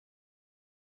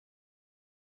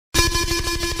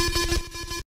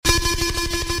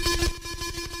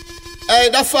Hey,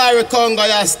 Dafarri Congo,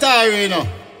 you're starry, you know.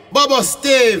 Bubba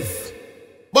Steve,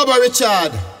 Bubba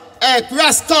Richard, hey,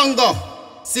 Ras Congo.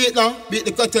 See it now? Beat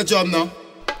the cutter drum now.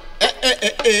 Eh, eh,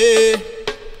 eh, eh.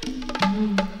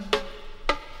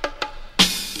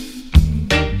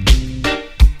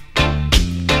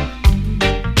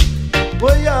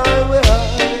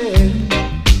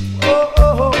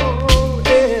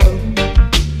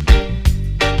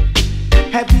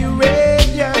 Have you read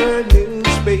your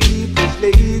newspapers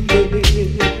lately?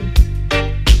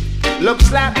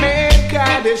 Looks like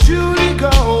mankind is surely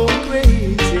going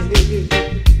crazy,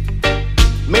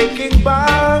 making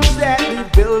bombs that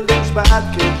leave buildings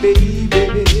back in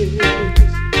babies.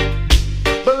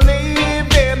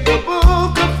 Believe in the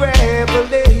book of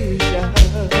Revelation,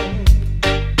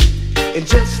 and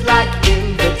just like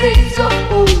in the days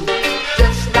of old,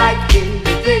 just like in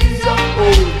the days of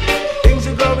old, things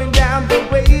are going down the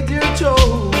way they're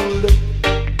told.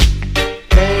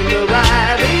 And the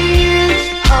writing's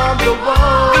on the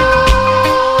wall,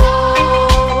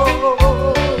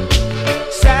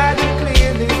 silently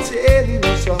clearly telling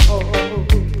us all.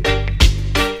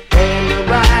 And the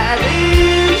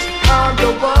writing's on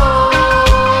the wall,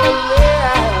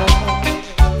 yeah,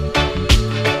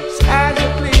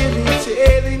 silently clearly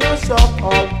telling us all.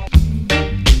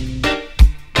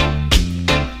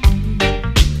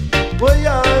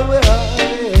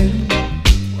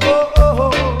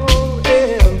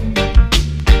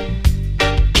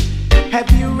 Have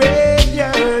you read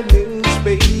your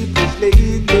newspapers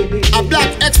lately? A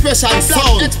BlakXpression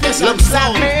sound. Looks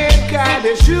like mankind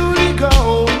is surely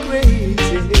going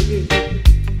crazy,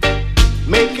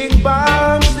 making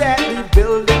bombs that leave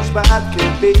buildings back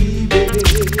in babies.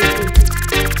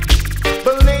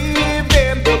 Believe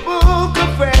in the book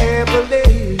of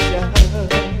Revelation,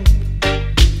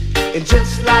 and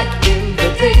just like in the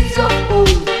days of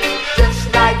old, just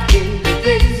like in the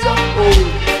days of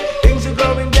old, things are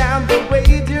going down the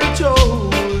way they're told.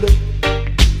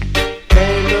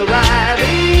 And the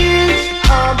writing's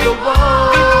on the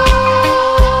wall,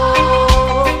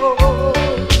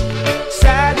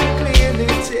 silently clearly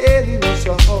telling us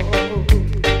all.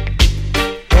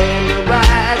 And the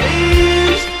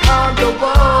writing's on the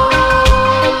wall,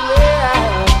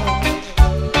 yeah,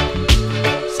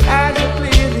 silently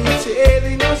clearly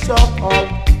telling us all.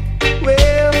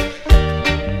 Well,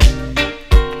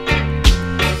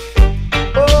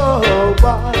 oh,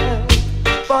 while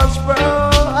false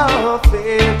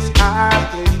prophets are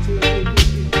plenty,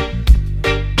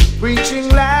 preaching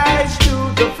lies to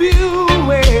the few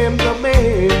and the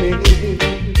many,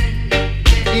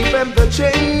 even the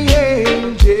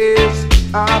changes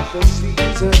of the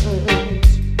seasons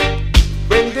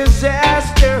bring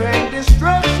disaster and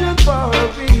destruction for a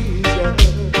reason.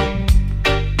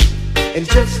 And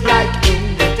just like in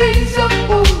the days of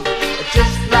old,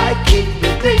 just like in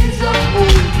the days of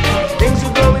old, things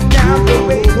are going down the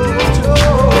way they're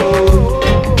told.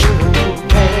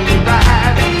 And the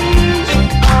writing's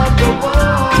on the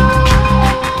wall.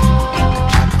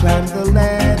 I climb the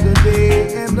ladder day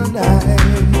and the night,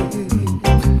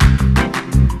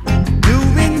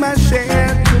 doing my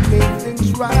share to make things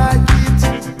right.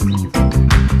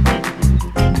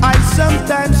 I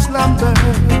sometimes slumber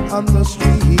on the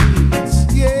streets,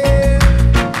 yeah,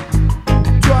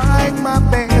 trying my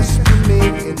best to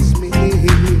make ends meet.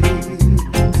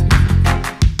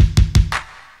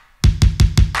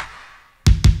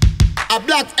 A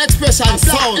BlakXpression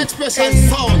sound. BlakXpression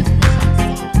sound.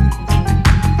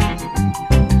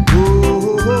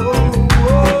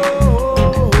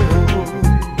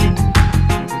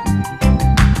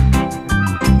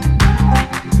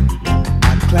 I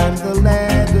climb the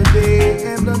ladder day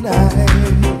and the night,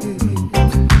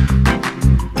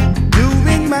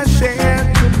 doing my share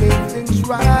to make things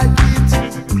right.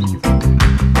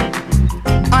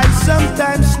 I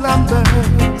sometimes slumber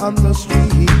on the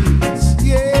streets,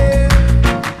 yeah,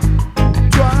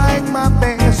 trying my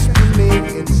best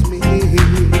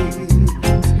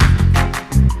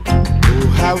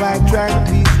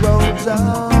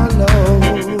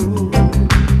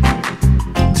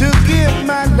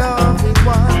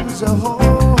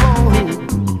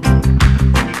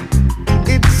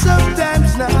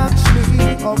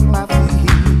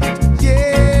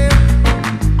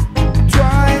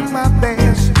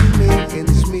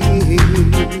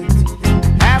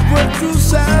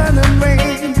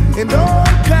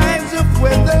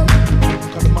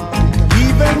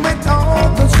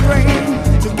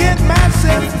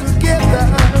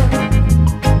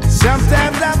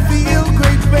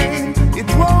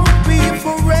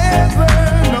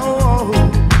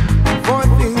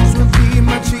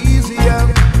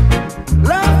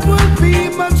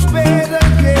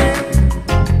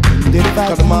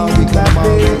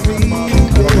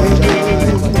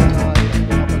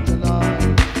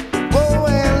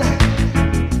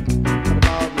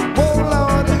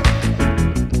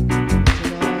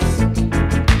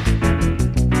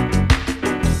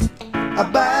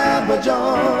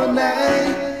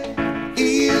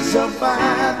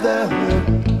father,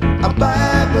 a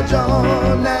Bible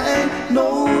John,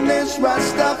 known as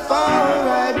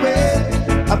Rastafari.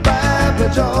 A Bible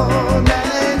John,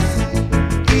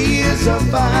 he is a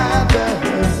father,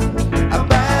 a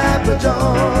Bible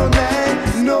John,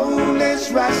 known as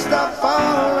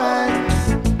Rastafari,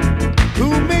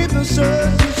 who made the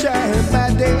sun to shine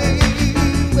by day,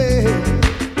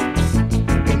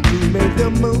 and who made the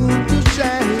moon to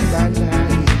shine by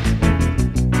night,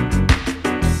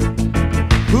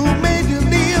 who made you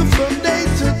live from day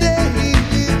to day,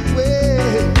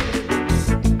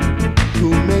 who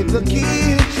made the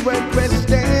kids work,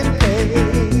 rest and play.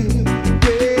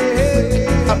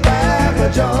 A Bible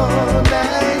John,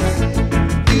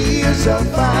 he is a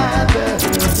father,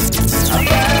 a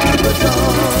Bible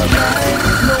John,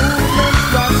 known as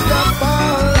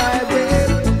Rastafari.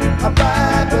 A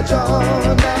Bible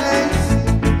John,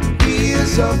 he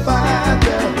is a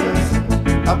father,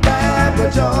 a Bible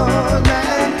John,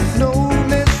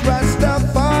 known as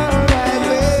Rastafari.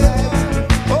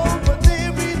 Over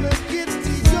there in the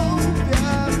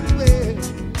Ethiopia,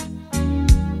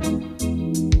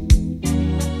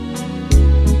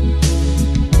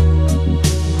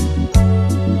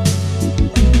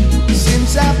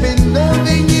 since I've been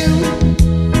loving you,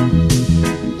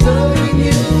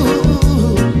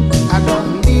 I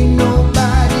don't need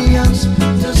nobody else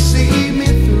to see me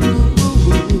through.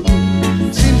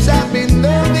 Since I've been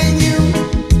loving you,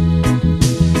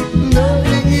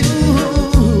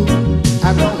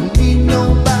 I don't need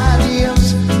nobody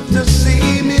else to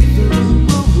see me through.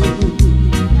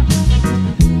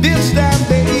 This time,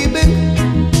 baby,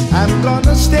 I'm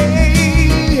gonna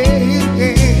stay,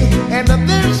 and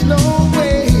there's no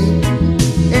way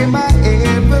am I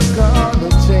ever gonna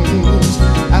change.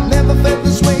 I've never felt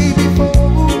this way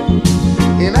before,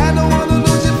 and I don't wanna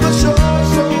lose it for sure.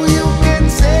 So you can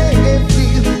safely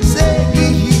say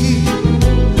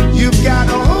you've got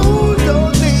a hold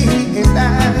on me, and I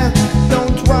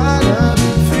don't wanna be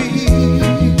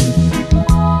free.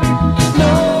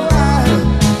 No, I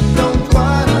don't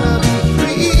wanna be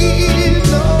free.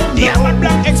 No, Yeah, man,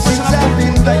 BlakXpression Reggae.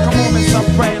 Like a moment, stop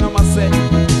praying on myself.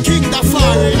 King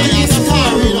Dafarri,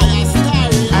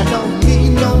 I don't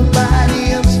need nobody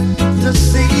else to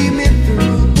see me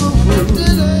through.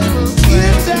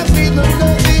 Since I've been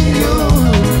loving you,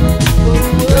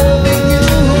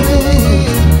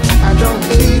 I don't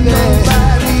need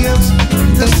nobody else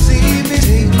to see me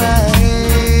take my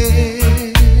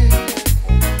hand.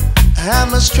 I'm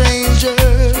a stranger,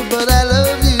 but I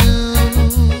love you.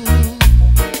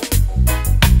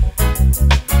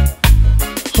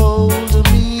 Hold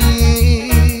me,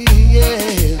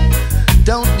 yeah.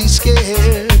 Don't be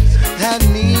scared, I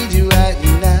need you right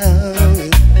now.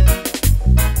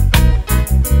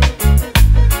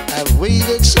 I've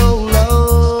waited so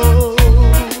long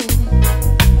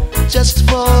just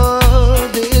for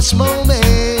this moment,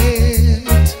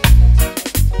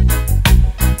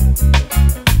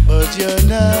 but you're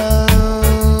now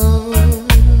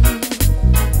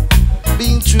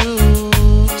being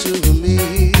true to me.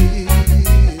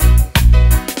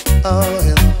 Oh,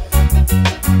 yeah.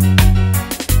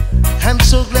 I'm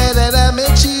so glad that I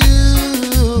met you.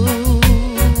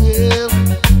 Yeah.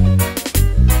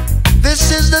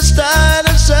 This is the start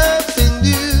of something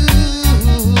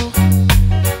new.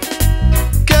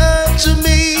 Come to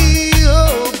me,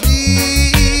 oh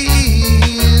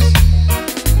please,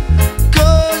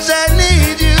 'cause I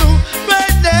need you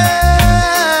right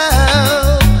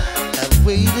now. I've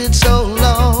waited so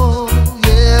long,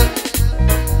 yeah,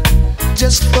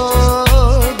 just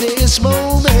for this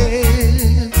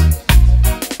moment,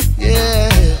 yeah,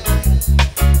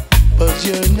 but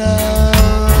you're now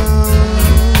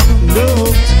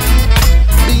not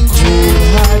being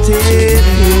true-hearted.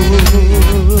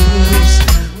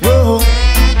 Whoa,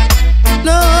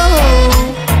 no,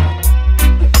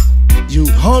 you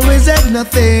always have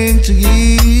nothing to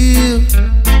give.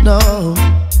 No,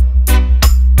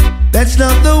 that's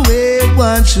not the way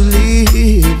one should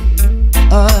live.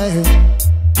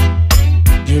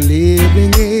 You're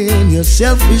living in your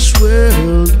selfish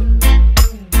world,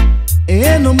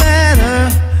 and no matter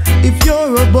if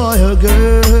you're a boy or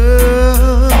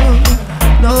girl,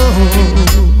 no,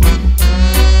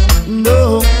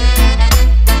 no,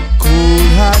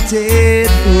 cold-hearted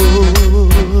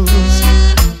fools.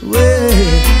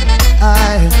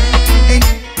 Well,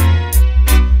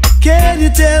 can you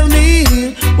tell me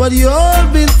what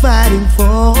you've been fighting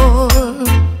for?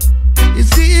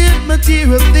 Is it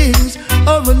material things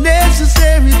or a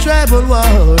necessary tribal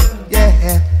war?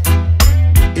 Yeah,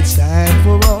 it's time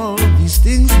for all these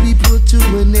things we put to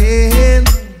an end,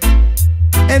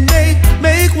 and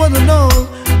make one and all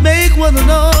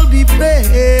be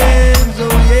friends.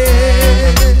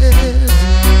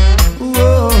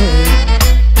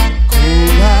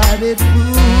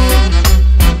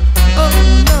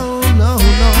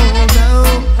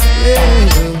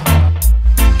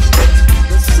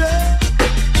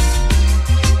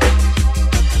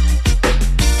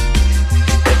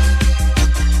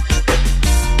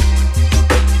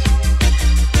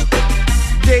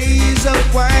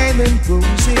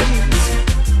 roses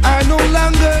are no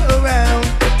longer around.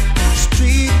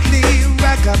 Strictly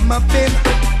ragamuffin,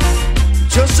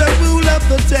 just a rule of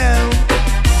the town.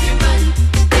 You run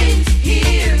things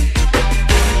here,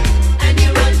 and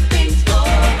you run things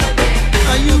over there.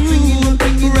 Are you rule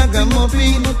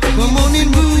ragamuffin? Come on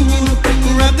and rule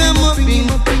ragamuffin.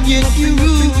 Yes, you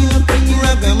rule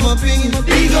ragamuffin.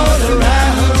 He goes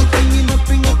around.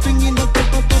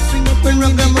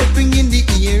 Ragamuffin in the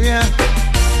area.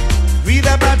 Read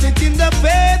about it in the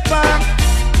paper.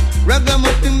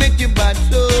 Ragamuffin make you bad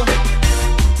so.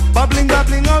 Bubbling,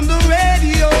 bubbling on the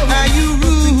radio. Are you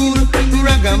rule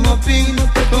ragamuffin?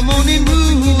 Come on and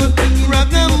rule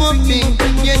ragamuffin.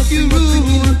 Yes, you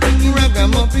rule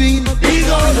ragamuffin. He's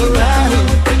all around.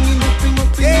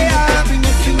 Yeah,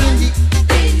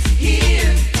 Things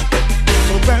here,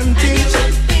 so run and you things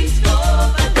run things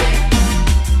over there.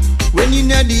 when you're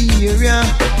in the area.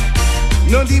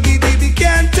 No DB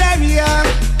can't tell ya.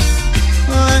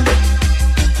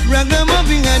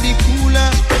 Ragamuffin at the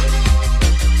cooler,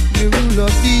 the rule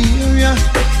of the area.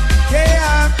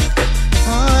 Yeah.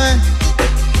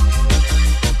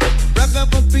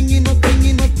 Ragamuffin in up.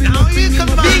 Now you come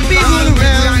back. Big people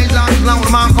around. Now the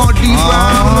man called Deep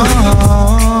Brown.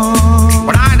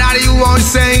 But I that you won't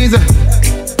say is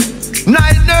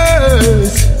night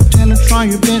nurse. Tell her try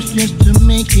your best just to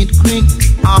make it quick.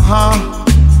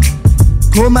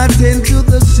 Come attend to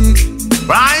the sick.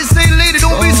 But I say, lady,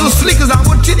 don't be so slick as I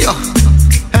would tell you.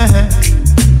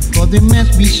 For there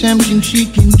must be something she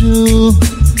can do.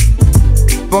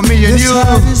 For me and This you,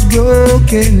 heart is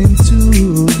broken in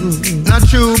two. not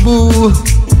true, boo.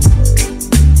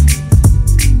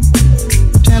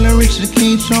 Tell her it's a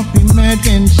case of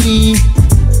emergency.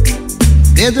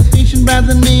 There's a patient by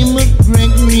the name of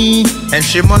Gregory. And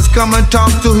she must come and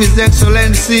talk to His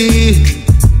Excellency.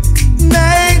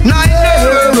 Night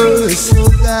nurse. Oh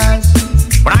gosh.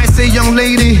 But I say, young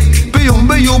lady, be you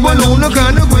alone, the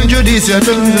kind of prejudice, as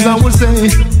I would say.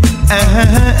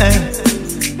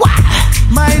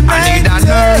 My I need a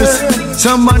nurse.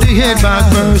 Somebody head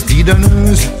back first, need a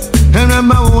nurse. And I'm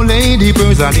my old lady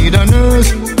first, I need a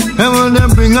nurse. And when they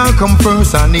bring her come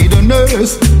first, I need a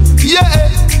nurse. Yeah.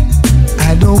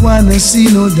 I don't wanna see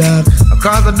no dark.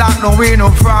 Cause the doc don't wear no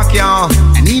frock, y'all.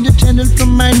 I need attendance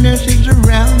from my nurses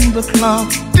around the clock.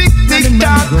 Tick, tick,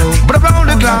 tock, but around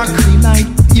the clock.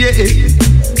 Yeah.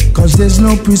 Cause there's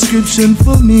no prescription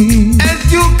for me.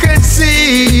 As you can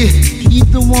see, He's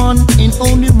the one and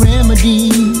only remedy.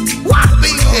 what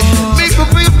me? Make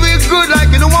me feel good like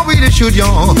you know what we should,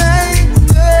 y'all.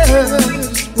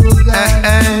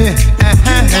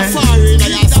 Dafarri,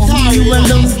 You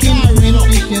alone can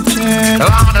finish your turn.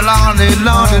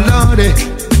 Lordy,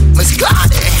 Miss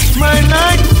Claudia. My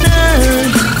night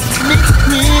nurse,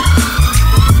 Nick.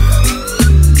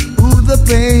 Ooh, the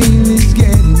pain is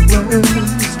getting worse.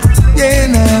 Yeah,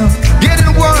 now.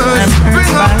 Getting worse,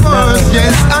 bring up first.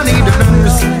 Yes, I need a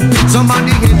nurse.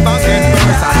 Somebody get back in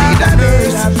first. I need a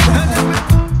nurse.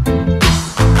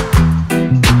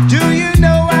 Do you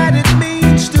know what it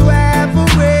means to have a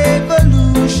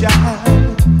revolution?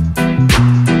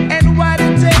 And what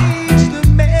it takes to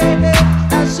make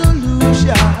a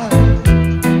solution?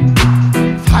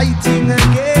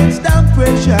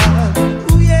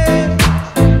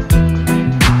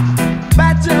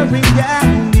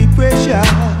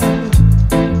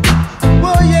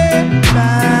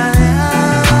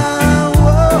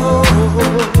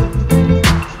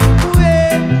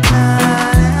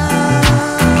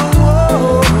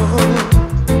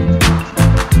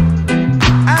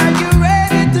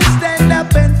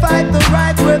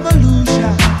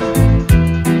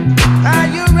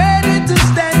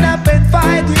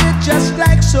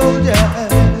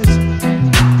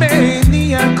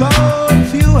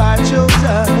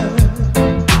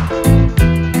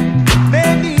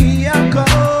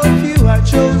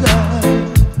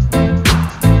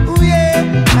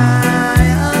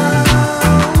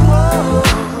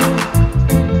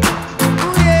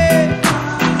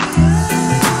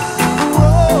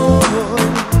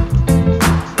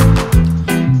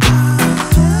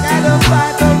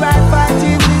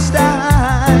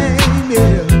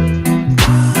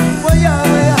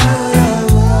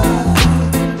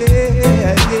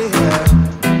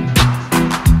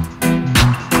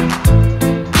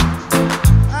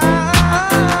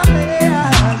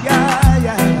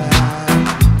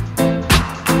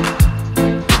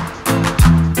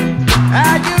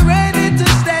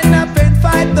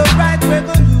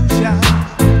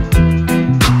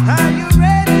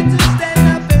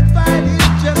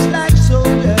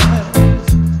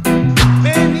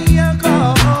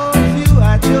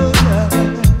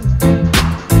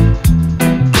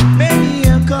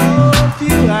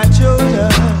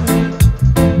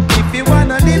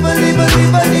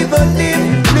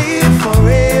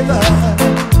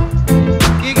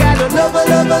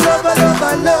 love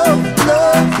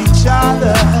each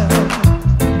other.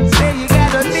 Say you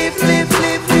gotta live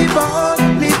on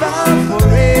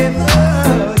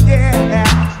forever. Yeah.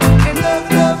 And love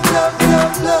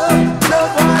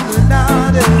one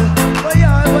another.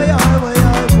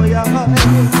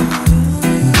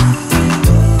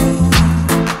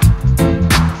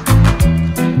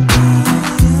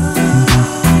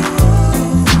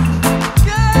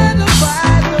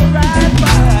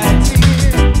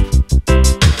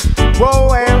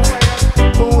 Boy,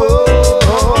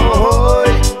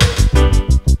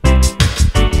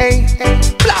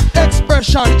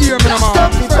 BlakXpression, hear me now, man.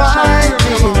 stop me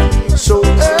fighting so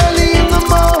early in the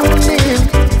morning.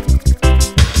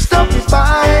 Stop me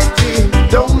fighting,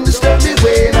 don't disturb me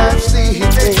when I'm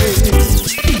sleeping.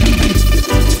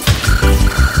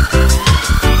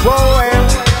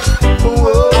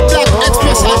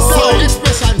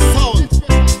 BlakXpression sound.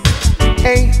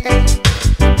 Hey.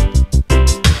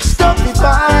 Stop me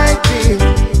fighting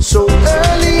so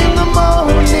early in the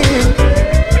morning.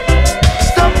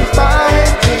 Stop me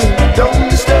fighting, don't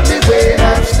disturb me when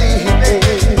I'm sleeping.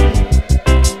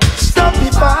 Stop me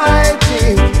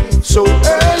fighting so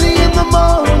early in the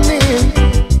morning.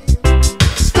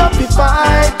 Stop me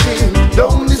fighting,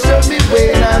 don't disturb me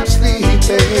when I'm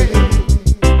sleeping.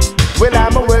 Well,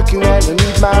 I'm working and I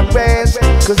need my rest,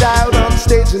 'cause out on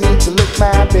stage I need to look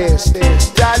my best.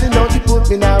 Darling, don't you put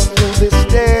me now through this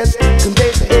test.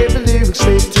 Convey the every lyric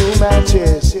straight to my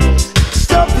chest.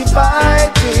 Stop me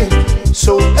fighting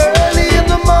so early in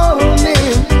the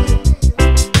morning.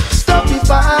 Stop me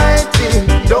fighting,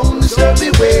 don't disturb me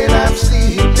when I'm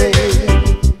sleeping.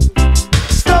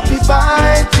 Stop me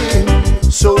fighting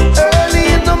so early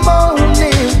in the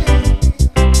morning.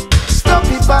 Stop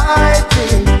me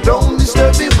fighting, don't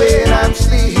disturb me when I'm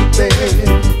sleeping.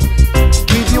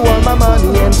 Give you all my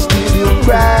money and still you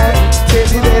cry. Tell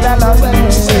you that I love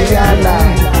you, say I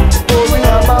lie. Pouring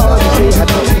out my heart, say I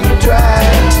don't even try.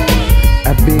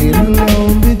 I've been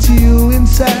alone with you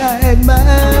inside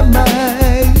my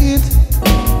mind,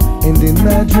 and in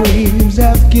my dreams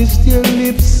I've kissed your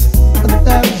lips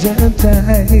 1,000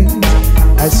 times.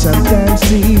 I sometimes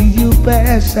see you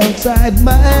pass outside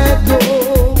my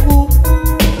door.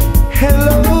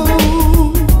 Hello,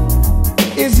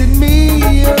 is it me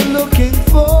you're looking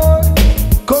for?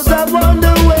 'Cause I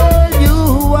wonder where you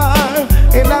are,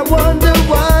 and I wonder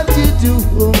what you do.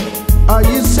 Are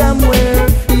you somewhere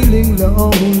feeling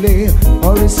lonely,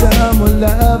 or is someone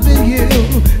loving you?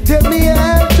 Tell me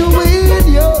how to win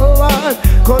your heart,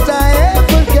 'cause I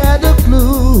haven't got a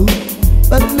clue.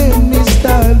 But let me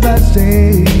start by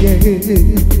saying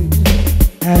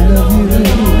I love you.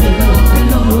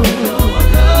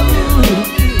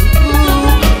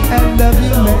 I love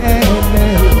you,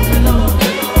 man.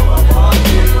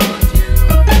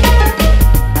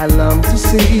 I long to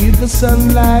see the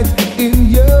sunlight in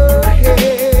your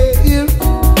hair,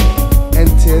 and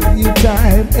tell you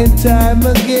time and time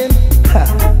again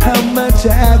how much I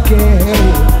care.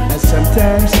 I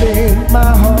sometimes think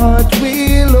my heart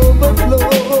will overflow.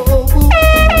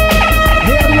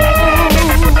 Hello,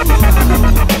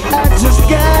 I just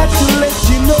got to let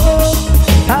you know,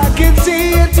 I can see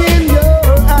it in your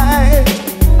eyes,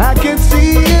 I can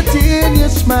see it in your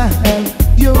smile.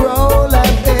 You're all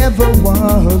I've ever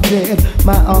wanted,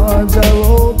 my arms are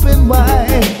open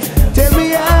wide. Tell me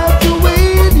how to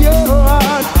win your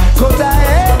heart, 'cause I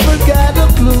haven't got a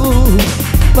clue.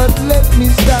 But let me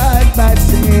start by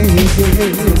saying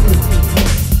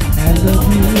I love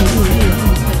you.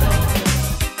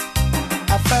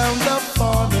 I found the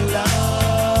formula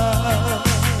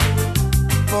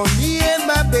for me and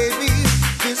my baby.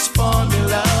 This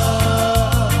formula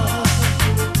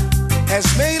has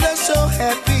made us so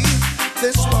happy.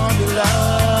 This formula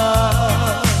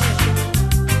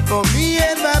for me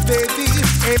and my baby.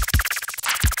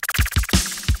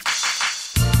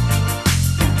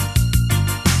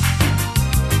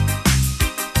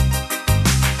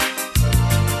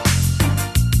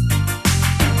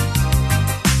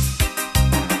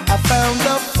 I found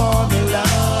the formula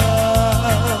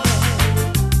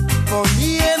for me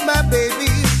and my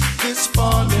baby. This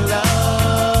formula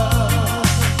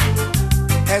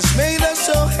has made us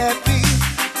so happy.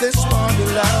 This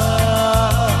formula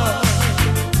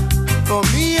for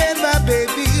me and my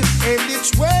baby, and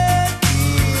it's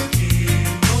working.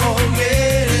 Oh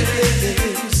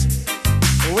yes,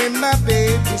 when my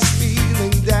baby's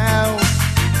feeling down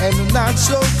and not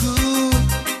so good,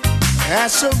 I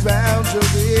surround her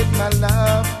with my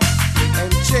love and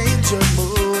change her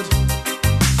mood.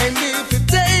 And if it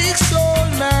takes all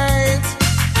night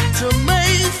to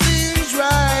make things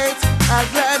right, I'll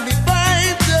gladly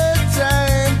find the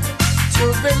time to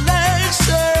relax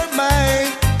her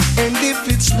And if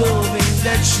it's loving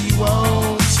that she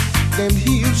wants, then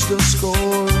here's the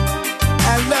score.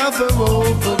 I love her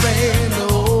over and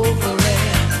over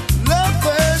and love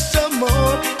her some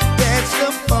more. That's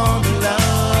the formula.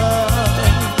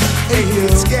 And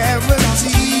it's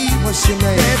guaranteed. What's your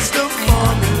name? That's the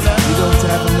formula. You don't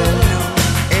have a name?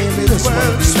 And it Just wanna be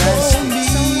works for nice. me.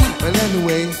 Well,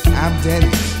 anyway, I'm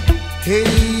Dennis. Hey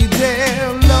there,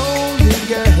 lonely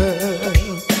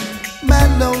girl, my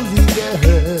lonely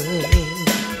girl.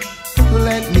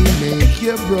 Let me make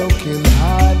your broken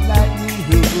heart like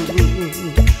you.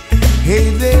 Hey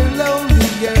there, lonely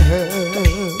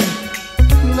girl,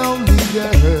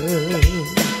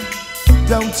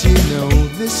 don't you know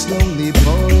this lonely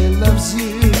boy loves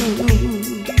you?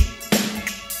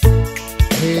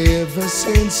 Ever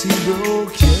since he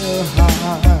broke your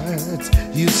heart,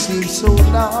 you seem so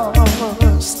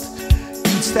lost.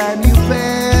 Each time you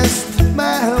passed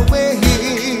my way,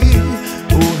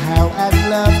 oh how I'd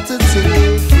love to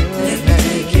take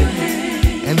your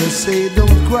hand. And I say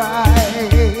don't cry,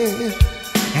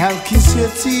 I'll kiss your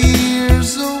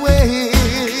tears away.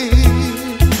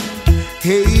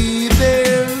 Hey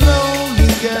there,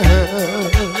 lonely girl,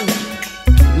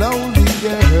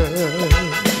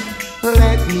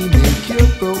 let me make your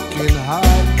broken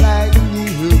heart like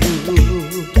new.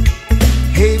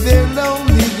 Hey there,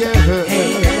 lonely girl,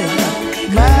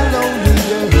 my lonely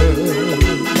girl.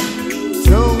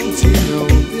 Don't you know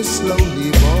this lonely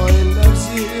boy loves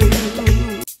you?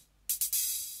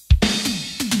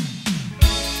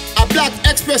 A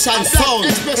BlakXpression sound.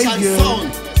 Hey, girl.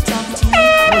 Sound.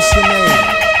 What's your name?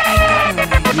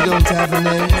 You don't have a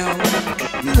name?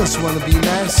 You just wanna be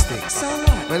nasty.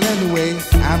 Well, anyway,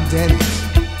 I'm Dennis.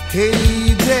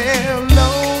 Hey there,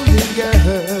 lonely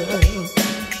girl,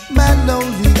 my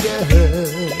lonely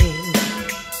girl.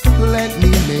 Let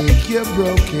me make your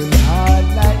broken heart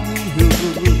like you.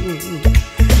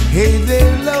 Hey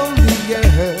there, lonely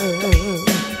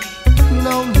girl,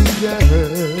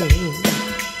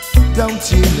 don't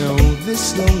you know this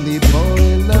lonely boy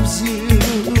loves you?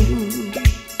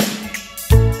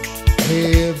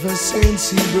 Ever since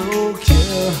he broke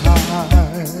your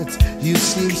heart, you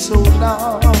seem so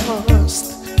lost.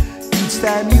 Each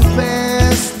time you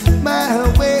passed my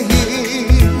way,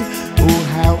 oh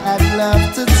how I'd love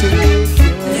to take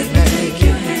your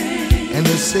hand. And I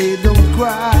say don't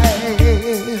cry,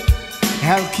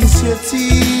 I'll kiss your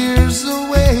tears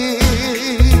away.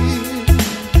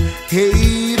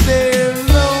 Hey there,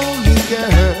 lonely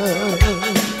girl,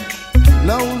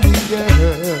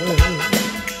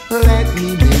 let me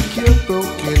make your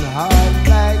broken heart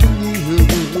like new.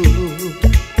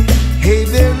 Hey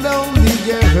there, lonely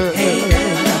girl,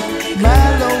 my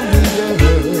lonely girl.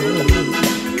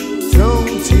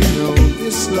 Don't you know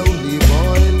this lonely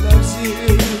boy loves you?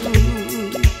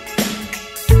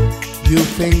 You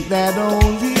think that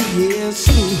only his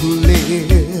who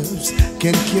lives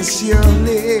can kiss your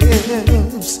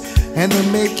lips and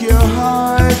make your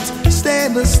heart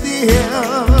stand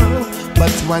still.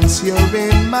 But once you're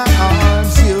in my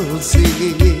arms, you'll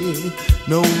see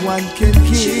no one can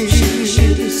kiss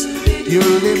your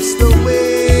lips the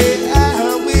way I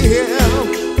will,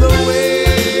 the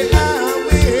way I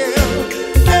will.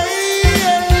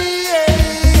 Hey,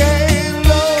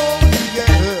 lonely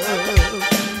girl,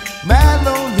 my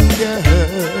lonely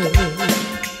girl.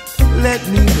 Let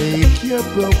me make your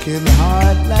broken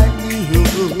heart like you.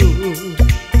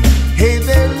 Hey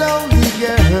there, lonely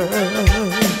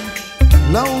girl,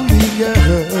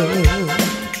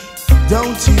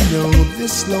 don't you know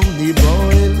this lonely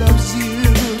boy loves you?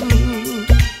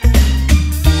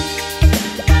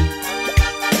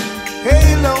 Hey,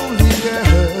 lonely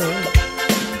girl,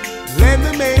 let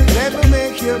me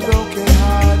make your broken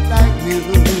heart like new.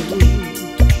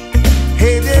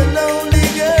 Hey there, lonely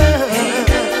girl,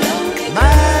 my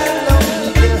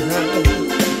lonely girl.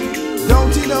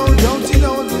 Don't you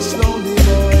know this lonely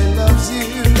boy loves you?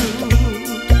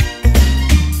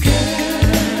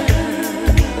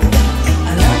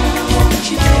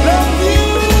 Love you,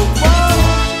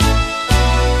 boy.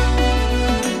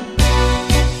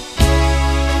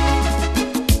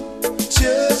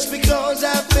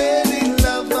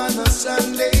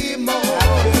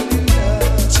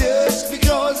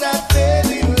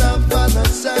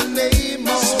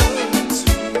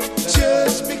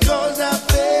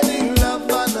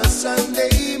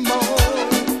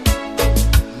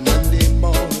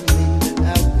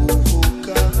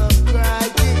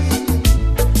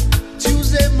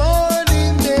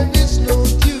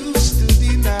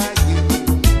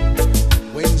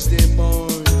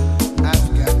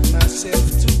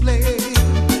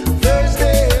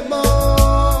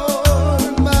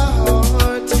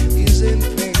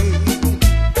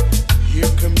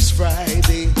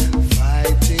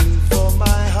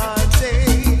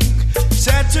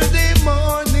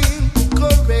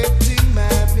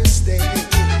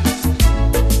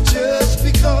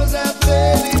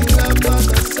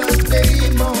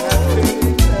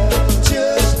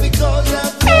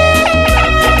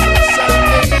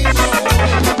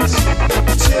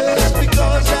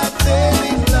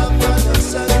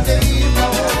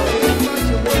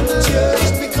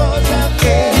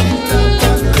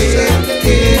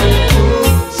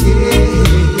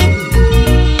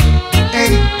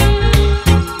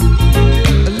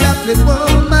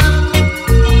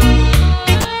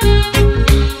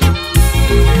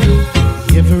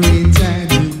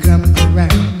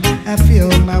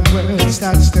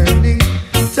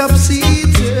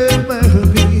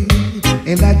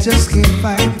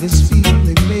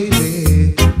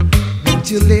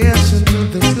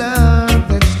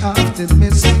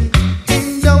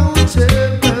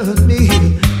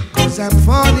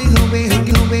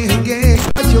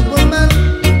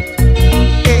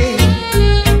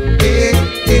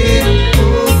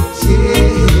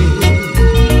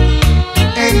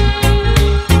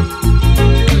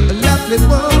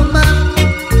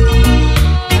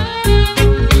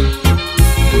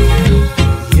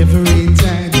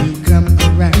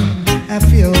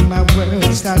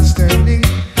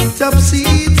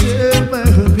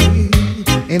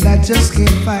 just can't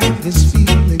fight this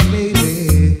feeling,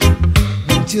 baby.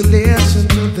 Won't you listen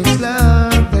to this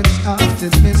love that's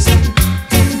often missing?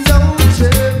 You don't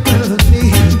hurt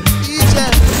me. You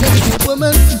just a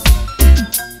woman.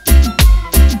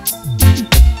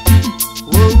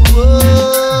 Whoa,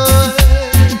 whoa,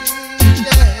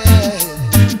 yeah.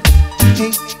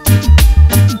 Hey.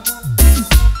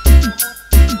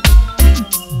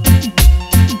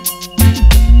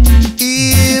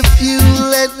 If you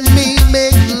let me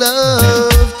make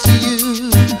love to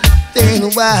you, then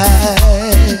why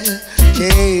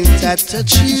can't I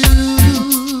touch you?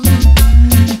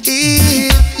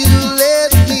 If you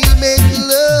let me make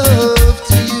love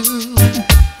to you,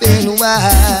 then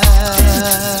why?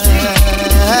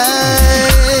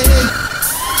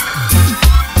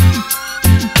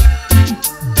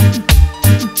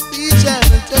 Please try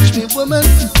to touch me, woman.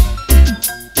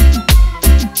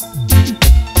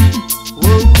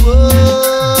 Whoa,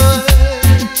 whoa,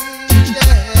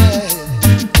 yeah.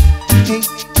 Hey.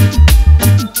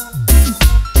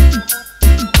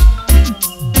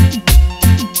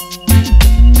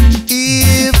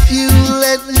 If you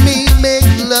let me make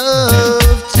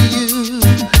love to you,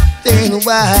 then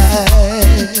why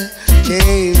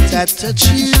can't I touch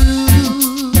you?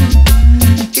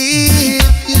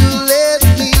 If you let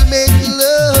me make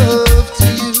love to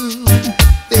you,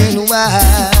 then why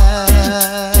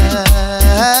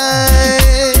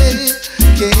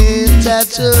can't I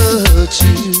touch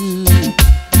you?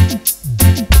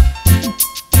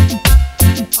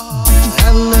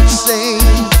 I'm not saying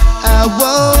I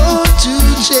want to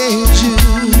change you.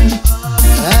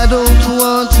 I don't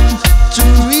want to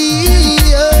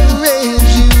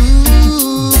rearrange you.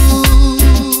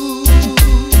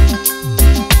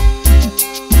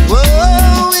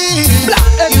 Whoa, if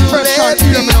you let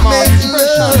me make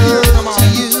love to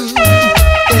you,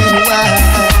 then why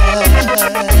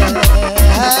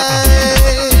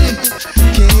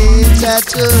can't I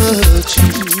touch you?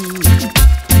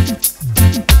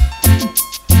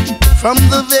 From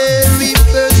the very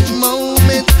first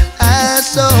moment I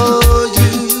saw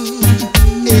you,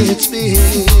 it's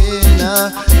been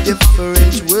a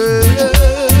different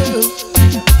world.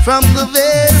 From the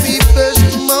very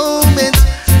first moment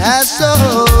I saw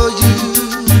you,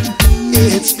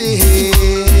 it's been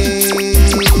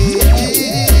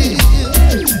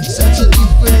such a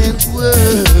different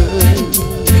world.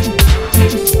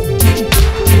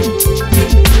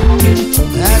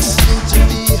 I seem to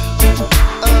be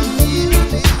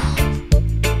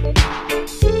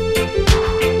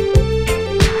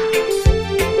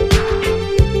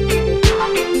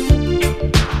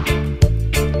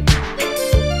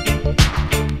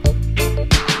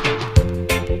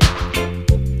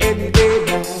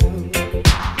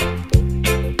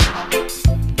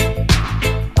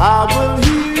I will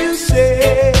hear you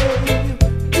say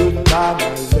goodbye, my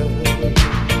love.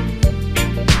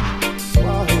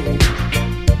 Why?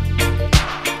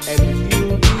 And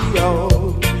you'll be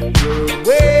on your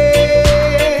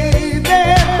way.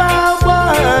 Then my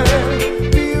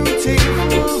one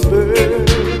beautiful bird,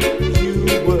 you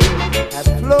would have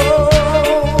flown.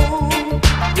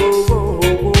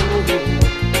 Oh,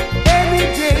 any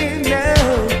day now,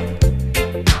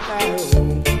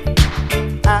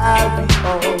 I'll be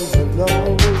all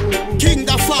alone. King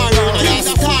Dafarri,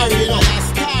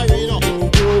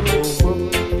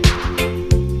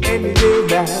 Any day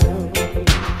now.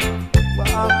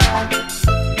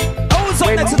 Who's up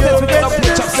next to this? We're gonna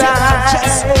play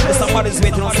chess. Somebody's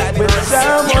waiting outside the verse.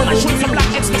 Yeah, I shoot some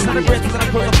BlakXpression Reggae and I'm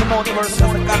going to promote the verse.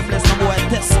 God bless the boy.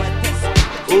 This.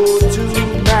 Oh, to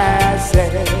my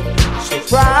sad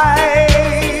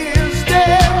surprise,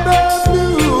 then the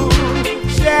blue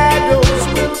shadows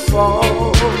will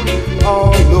fall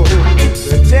all over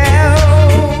the town.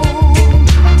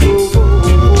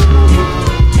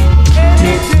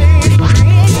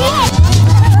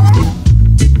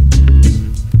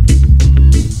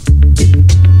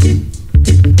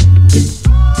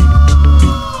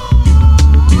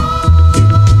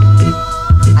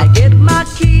 I get my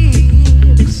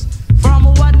kicks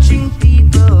from watching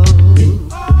people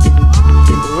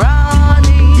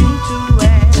running to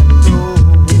and fro.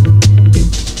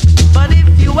 But if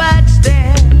you ask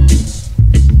them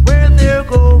where they're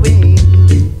going,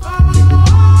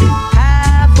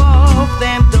 half of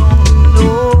them don't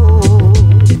know.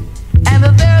 And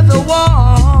they're the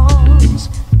ones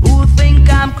who think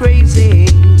I'm crazy,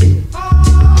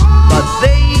 but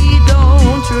they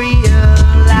don't realize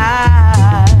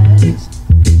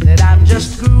that I'm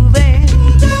just grooving,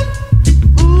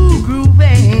 ooh,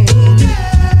 grooving,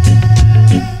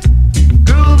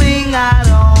 grooving out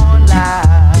on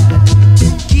life.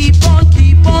 Keep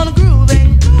on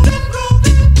grooving,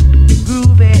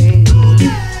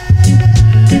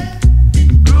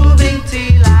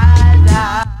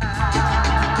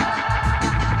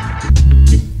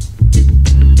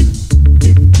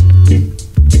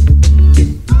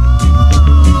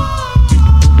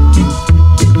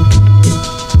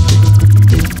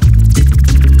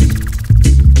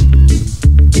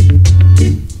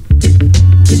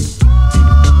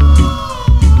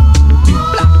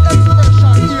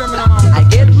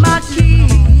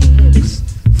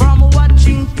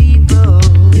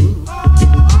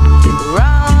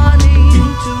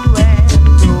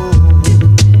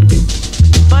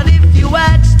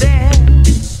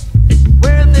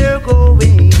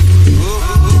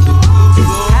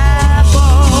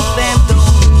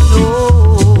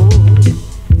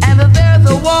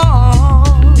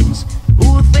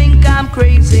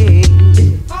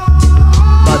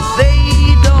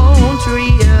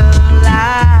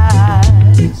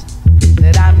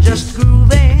 just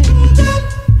grooving,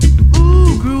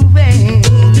 ooh, grooving,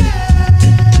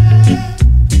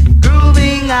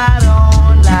 grooving out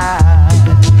on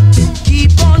life.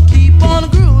 Keep on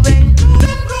grooving,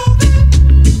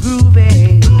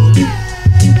 grooving,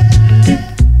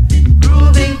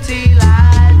 grooving till I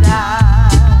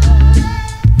die.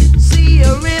 See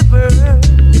a river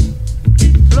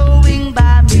flowing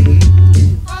by me,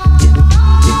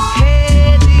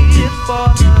 headed for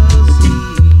the sea.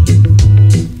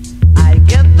 I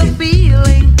get the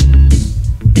feeling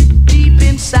deep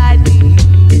inside me.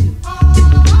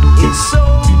 It's so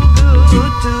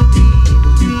good to be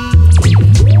free.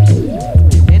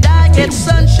 And I get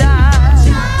sunshine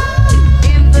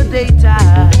in the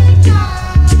daytime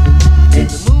and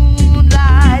the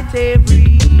moonlight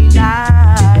every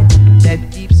night that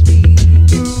keeps me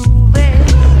grooving.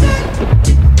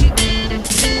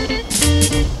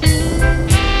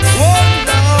 Oh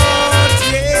Lord,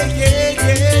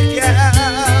 yeah.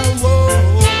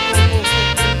 Whoa.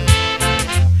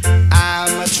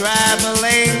 I'm a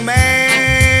traveling man.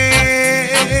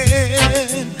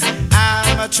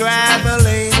 I'm a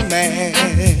traveling man.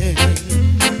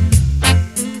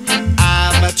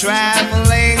 I'm a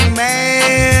traveling man.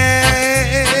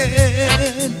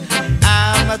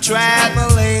 I'm a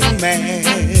traveling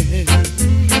man.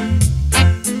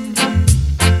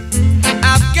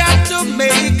 I've got to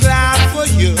make life for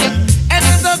you and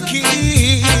the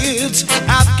kids.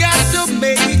 I've got to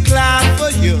make life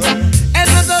for you and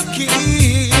the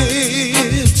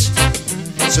kids.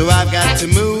 So I've got to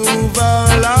move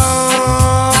along.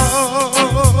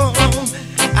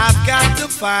 I've got to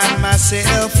find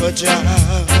myself a job.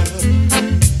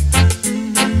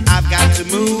 I've got to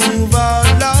move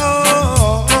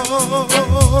along.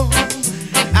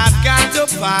 I've got to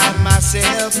find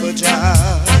myself a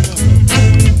job.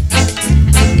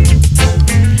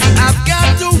 I've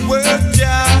got to work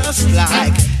just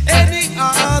like any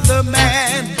other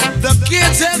man. The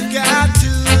kids have got to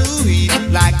eat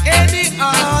like any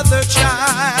other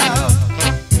child.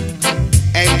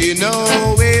 And you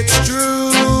know it's true.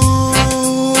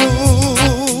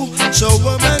 So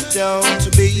woman, don't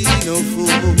be no fool.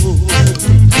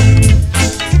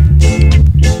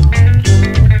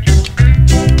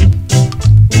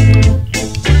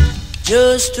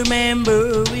 Just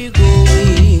remember we're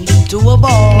going to a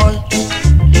ball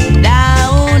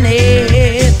down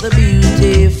at the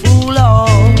beautiful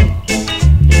hall.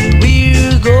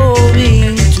 We're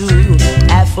going to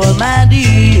have fun, my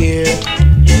dear.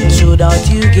 So don't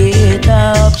you get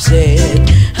upset.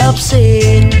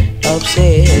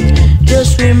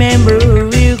 Just remember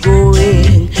we're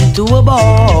going to a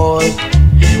ball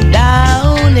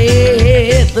down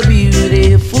at the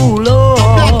beautiful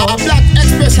hall. A black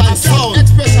expression sound.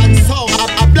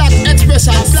 A black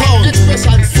expression sound.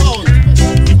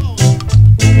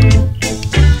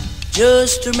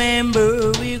 Just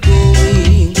remember we're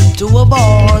going to a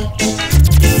ball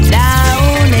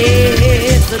down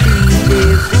at the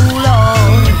beautiful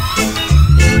hall.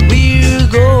 We're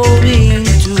going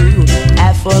to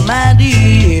have fun, my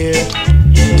dear.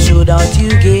 So don't you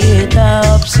get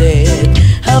upset.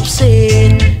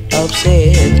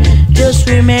 Just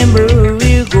remember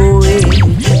we're going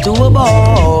to a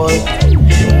ball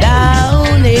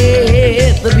down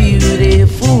at the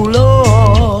beautiful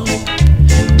hall.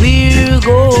 We're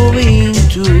going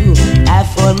to have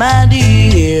fun, my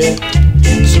dear.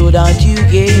 So don't you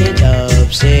get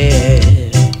upset.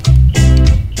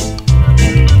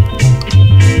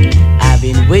 I've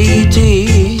been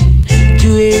waiting to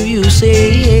hear you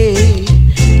say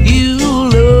you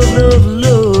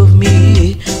love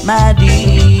me, my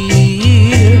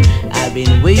dear. I've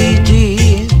been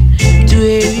waiting to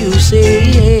hear you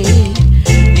say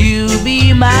you'll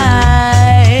be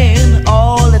mine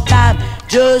all the time.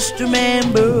 Just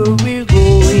remember we're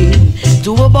going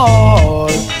to a ball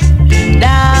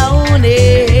down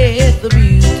at the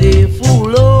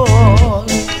beautiful hall.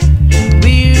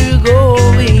 We're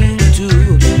going to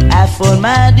have fun,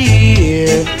 my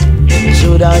dear.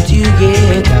 So don't you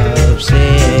get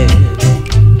upset.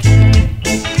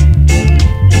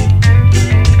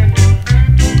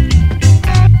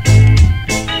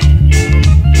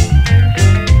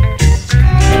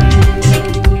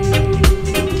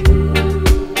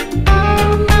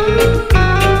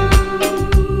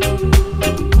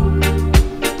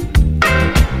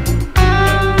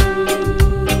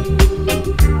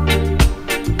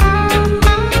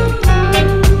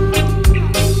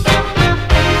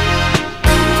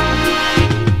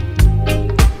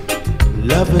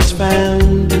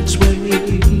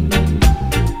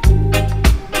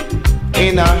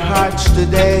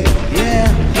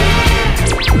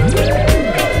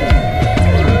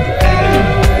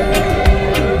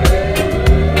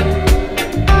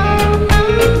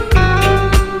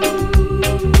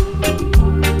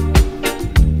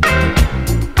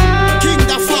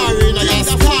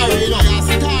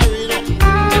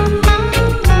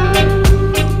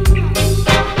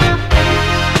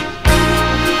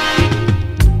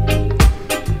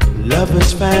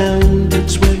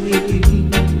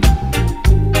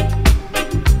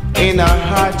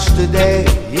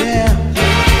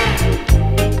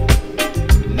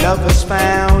 Love has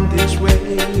found its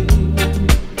way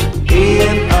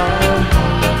in our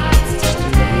hearts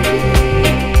today.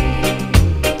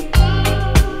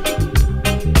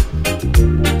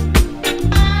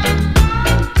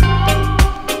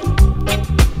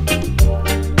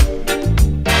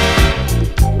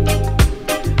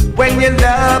 When your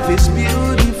love is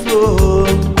beautiful,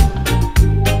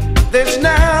 there's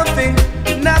nothing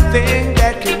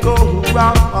that can go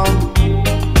wrong.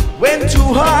 When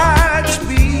two hearts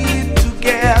beat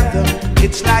together,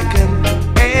 it's like an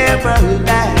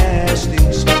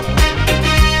everlasting song.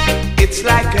 It's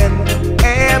like an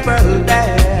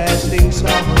everlasting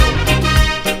song.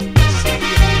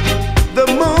 The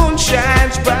moon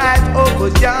shines bright over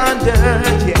yonder,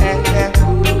 yeah,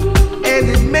 and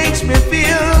it makes me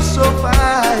feel so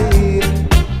fine.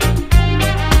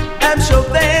 I'm so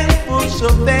thankful,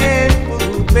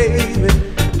 baby,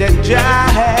 that Jah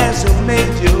has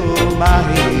made you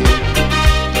mine.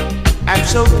 I'm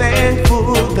so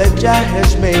thankful that Jah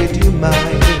has made you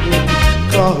mine,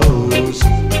 'cause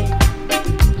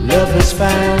love has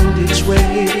found its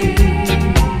way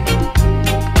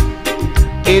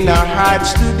in our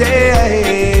hearts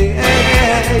today.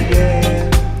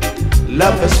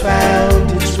 Love has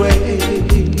found its way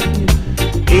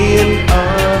in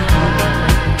our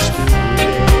hearts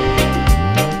today.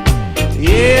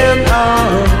 In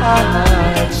our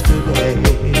hearts today.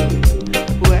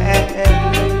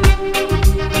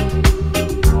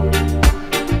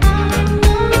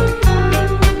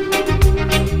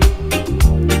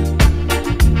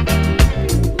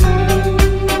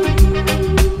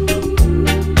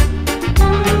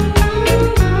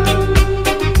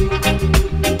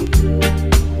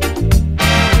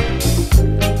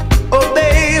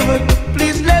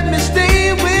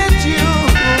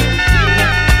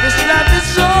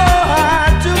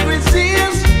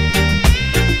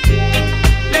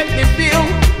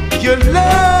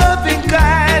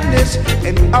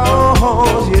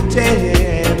 All your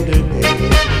tenderness,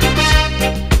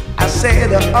 I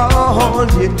said all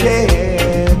your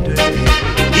tenderness.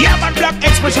 Yeah, my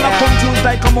BlakXpression have come to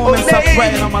like a moment of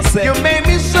pride on myself. You made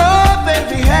me so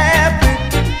very happy.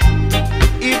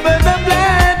 Even the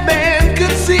blind man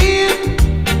could see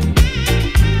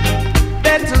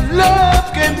that love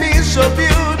can be so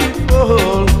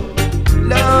beautiful.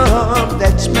 Love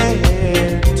that's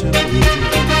meant to be.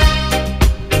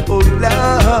 Oh,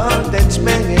 love that's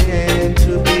meant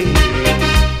to be.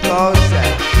 'Cause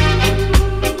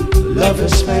love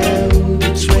has found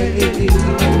its way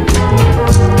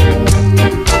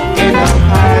in our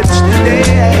hearts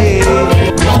today.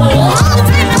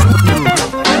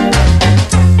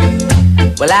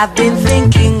 Well, I've been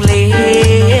thinking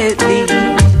lately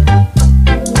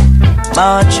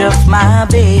much of my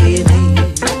baby,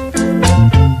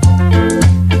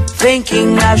 thinking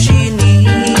how she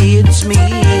needs me,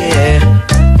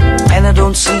 and I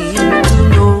don't seem to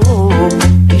know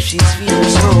if she's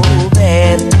feeling so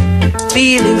bad,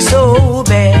 feeling so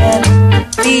bad,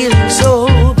 feeling so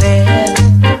bad.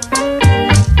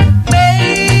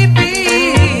 Maybe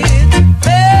it's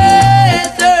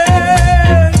better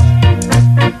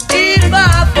if I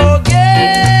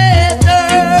forget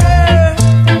her,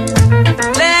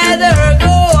 let her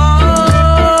go on.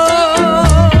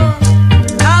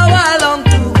 How I long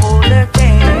to hold her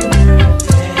tenderly,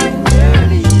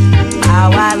 how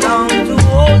I long to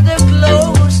hold her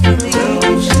close to me.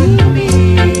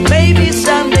 Maybe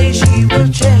someday she will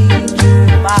change her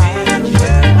mind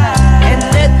and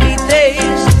let me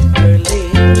taste her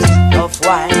lips of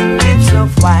wine, lips of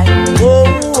wine. Oh,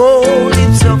 oh,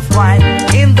 lips of wine.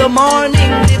 In the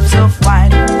morning, lips of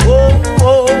wine. Oh,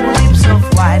 oh, lips of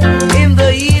wine. In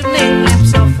the evening,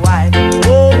 lips of wine.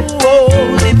 Oh, oh,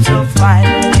 lips of wine.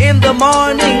 In the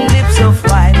morning, lips of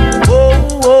wine. Oh,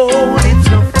 oh, lips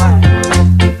of wine.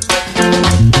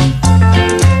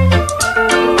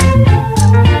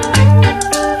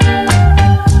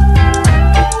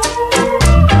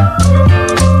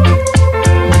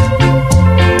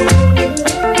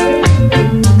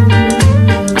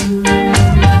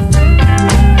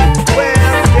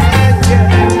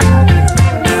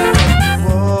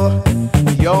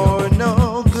 You're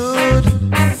no good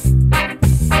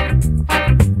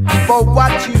for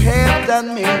what you have done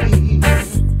me.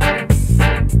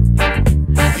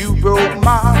 You broke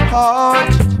my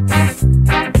heart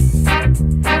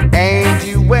and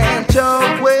you went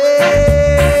away.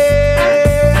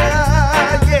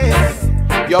 Yeah,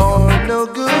 you're no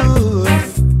good.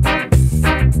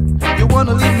 You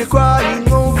wanna leave me crying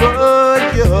over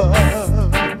you.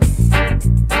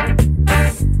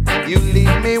 You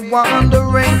leave me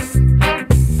wondering.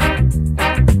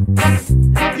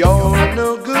 You're no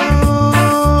good.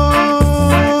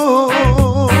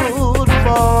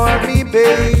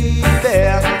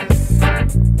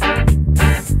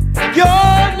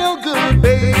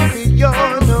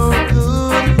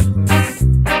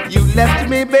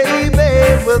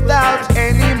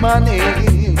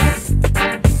 name.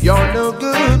 You're no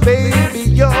good, baby,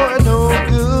 you're no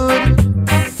good.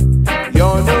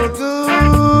 You're no good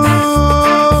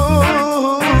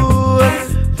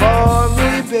for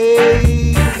me,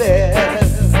 baby.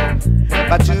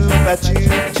 Ba-choo, ba-choo,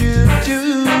 choo,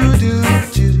 choo, doo,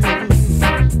 choo.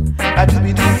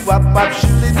 Ba-doo-be-doo, wap-wap,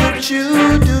 shoo-doo,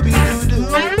 choo, doo-be-doo-doo.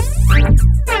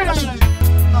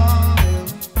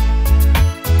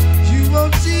 You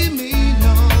won't see me,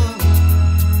 no.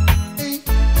 Hey.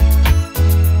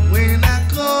 When I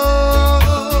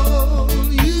call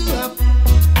you up,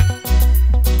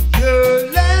 your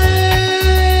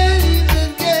lane's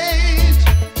engaged.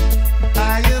 I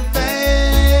have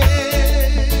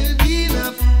had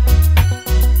enough.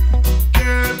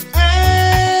 Girl,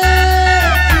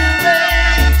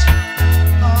 activate.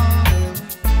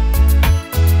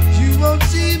 You won't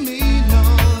see me, no.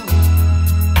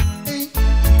 Hey.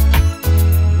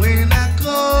 When I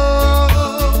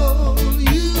call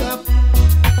you up,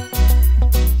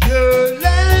 your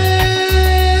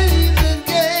lane's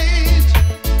engaged.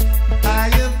 I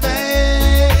have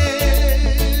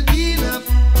had enough.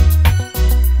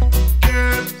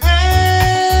 Girl,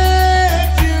 activate.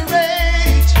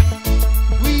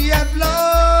 We have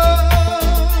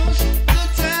lost the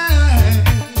time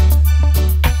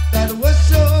that was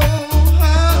so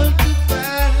hard to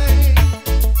find.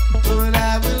 But I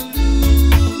will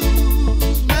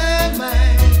lose my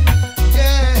mind,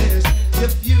 yes,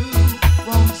 if you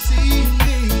won't see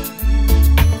me.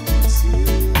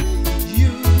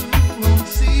 You won't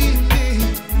see me.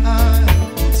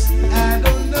 I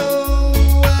don't know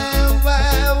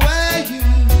why you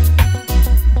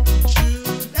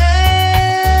should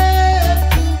have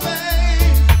to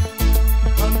wait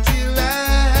until I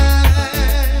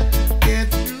get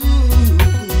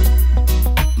through.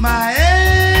 My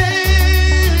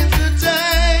hands are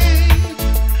tied.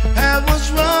 I was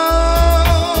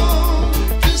wrong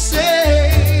to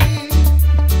say.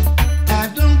 I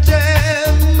don't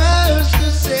have much to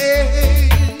say,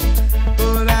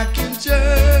 but I can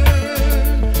turn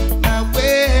my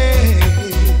way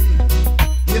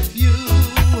if you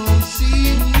won't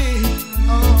see me.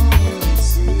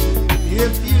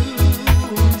 If you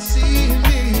won't see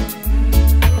me,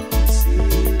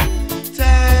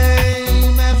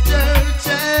 time after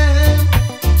time,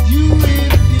 you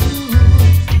refuse.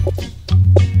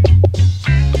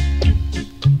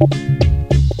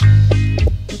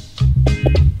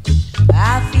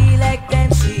 I feel like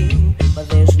dancing, but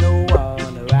there's no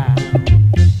one around.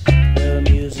 The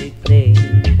music plays,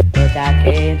 but I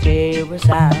can't hear a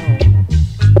sound.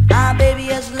 My baby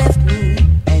has left me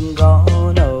and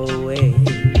gone away.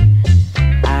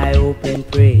 I hope and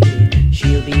pray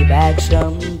she'll be back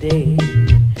someday.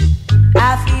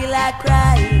 I feel like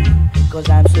crying, 'cause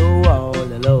I'm so all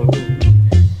alone.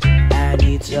 I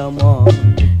need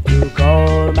someone to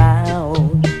call my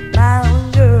own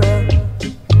girl.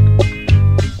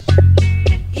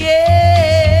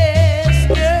 Yes,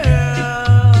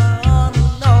 girl,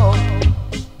 no.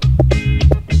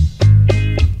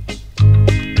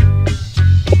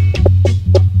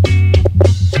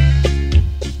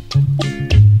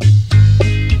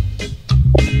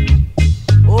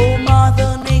 Oh,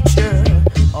 Mother Nature,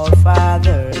 or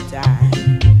Father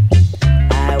Time,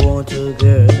 I want a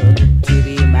girl to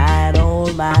be mine,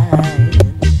 all mine.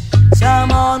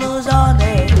 Someone who's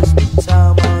honest,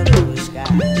 someone who's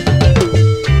kind.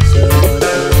 Someone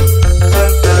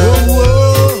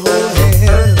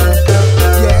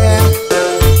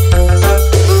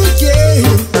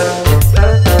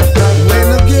When a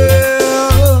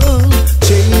girl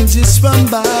changes from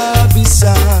Bobby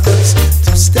socks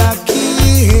to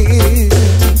stockings,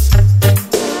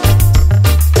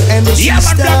 and she Yeah,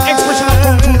 man, BlakXpression have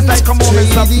come through like a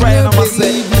moment of trading prayer, her I must say.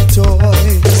 baby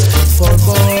toys for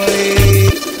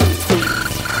boys.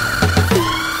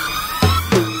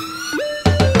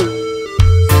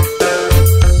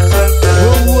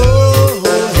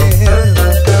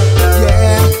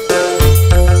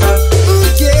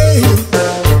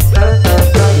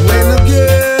 When a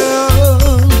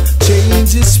girl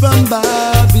changes from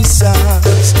Bobby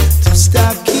socks to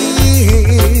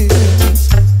stockings,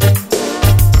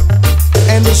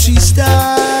 and she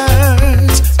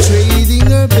starts trading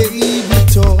her baby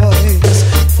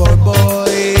toys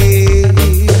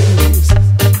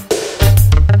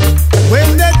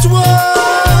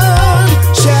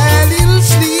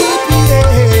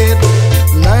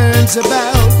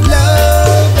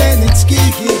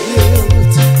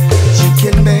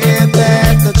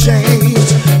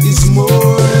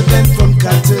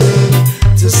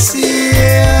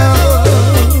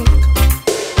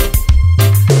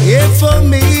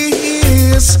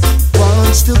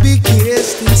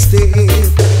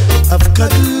of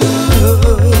cuddle,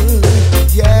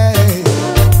 yeah.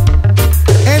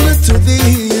 And to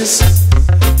this,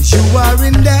 you are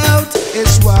in doubt,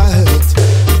 is what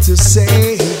to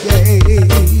say,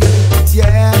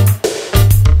 yeah.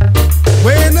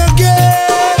 When a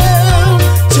girl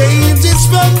changes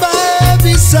from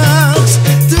Barbie songs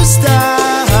to stockings,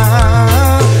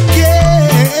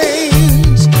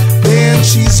 then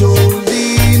she's old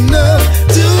enough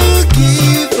to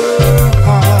give her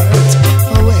heart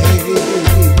away,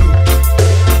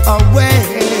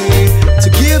 to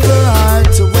give her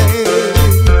heart away,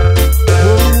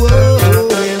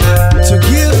 to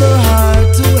give her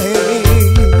heart away,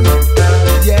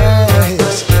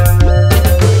 yes.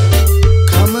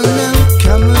 Come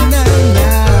on now,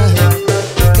 now.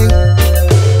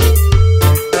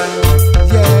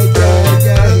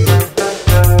 Yeah.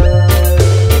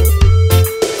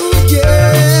 Ooh,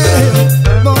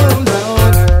 yeah. Oh,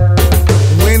 Lord.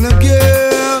 When a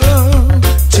girl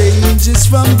changes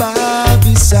from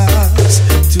Barbie socks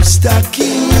to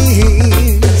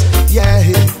stockings, yeah,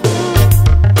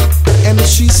 and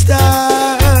she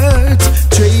starts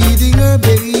trading her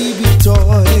baby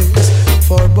toys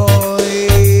for boys.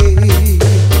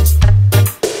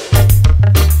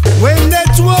 When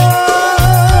that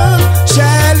one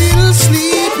shy little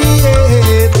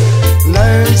sleepyhead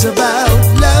learns about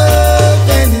love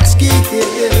and its guilt,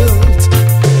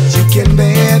 you can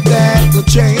bet that the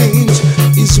change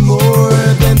is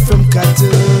more than from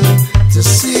cotton to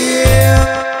silk.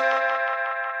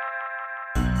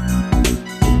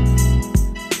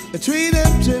 A tweet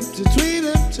up tip to tweet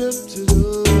up tip to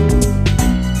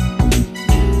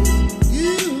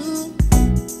you.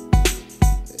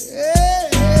 Yeah.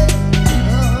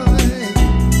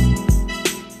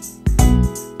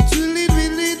 To lead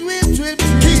with trip.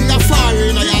 Keep the fire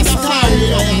in your star.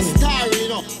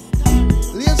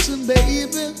 Listen,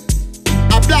 baby.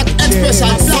 A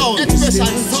BlakXpression sound.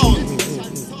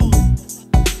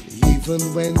 Even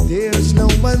when there's no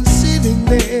one sitting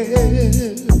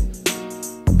there.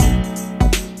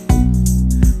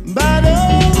 But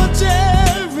over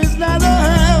there is not a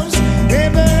house,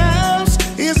 and the house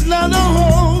is not a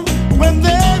home when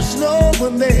there's no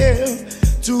one there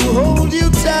to hold you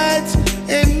tight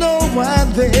and no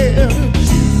one there.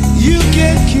 You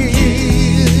can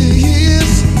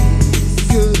kiss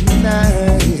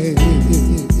goodnight.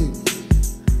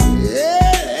 Yeah.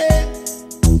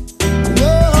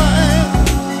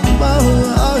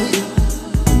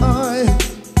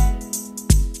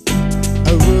 A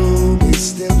room is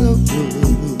still a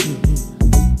room,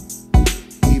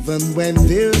 even when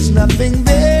there's nothing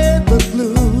there but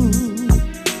blue.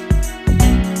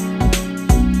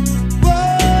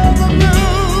 Well, a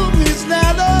room is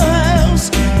not a house,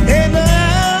 and a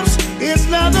house is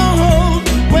not a home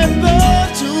when the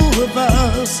two of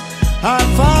us are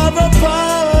far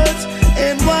apart,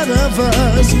 and one of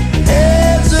us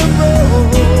has a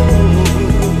broken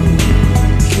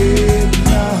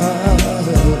heart.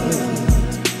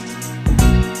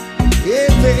 Yeah,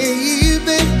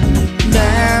 baby,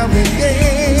 now and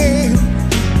then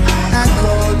I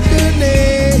call your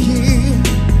name,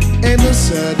 and then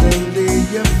suddenly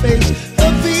your face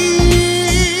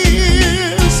appears.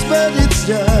 But it's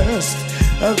just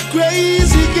a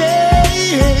crazy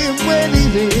game when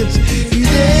it ends. It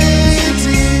ends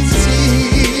in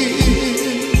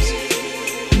tears.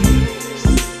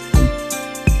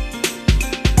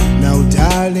 Now,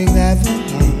 darling, have a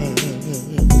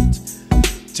heart.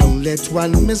 Don't let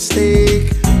one mistake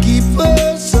keep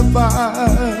us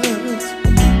apart.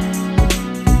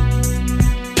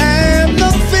 I'm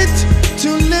not fit to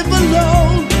live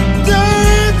alone.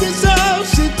 Turn this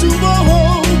house into a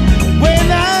home.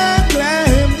 When I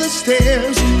climb the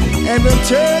stairs and I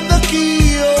turn the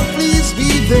key, oh please be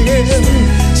there.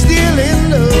 Still in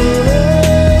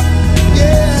love,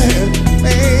 yeah,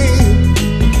 babe.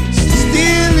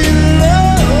 Still in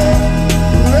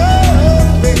love,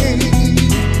 babe.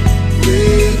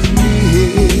 With me,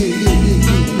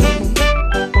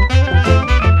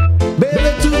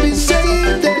 baby, to be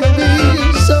saved and be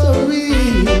sorry.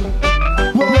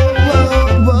 Whoa.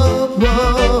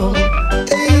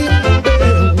 Hey,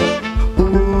 babe.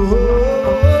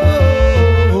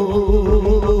 Oh.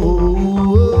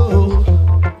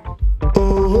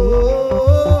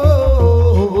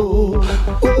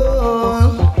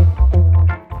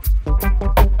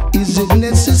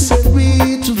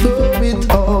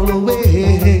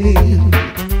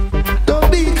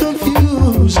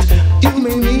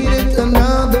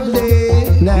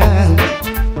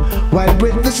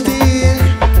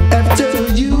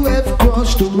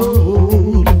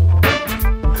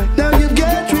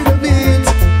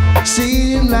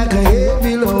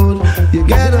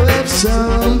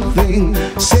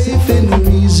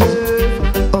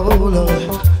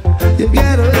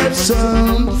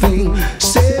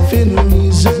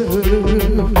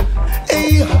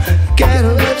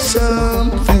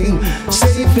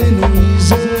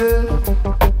 reserve.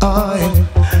 Oh,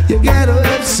 yeah. You gotta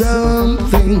have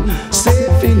something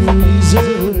safe in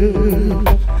reserve.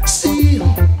 See,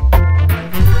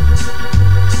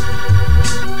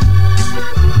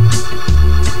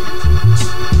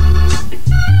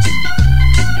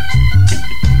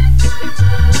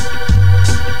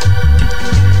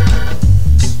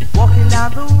 walking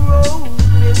down the road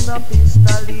with a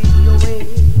pistol in your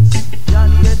waist,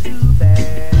 Johnny, you're too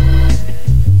bad.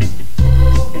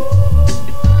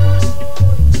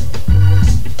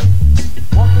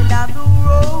 Walking down the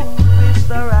road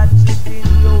with a ratchet in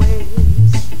your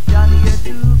waist, Johnny, you're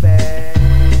too bad.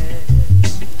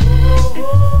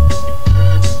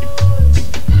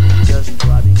 Just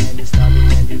robbing and the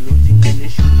stabbing and the looting and the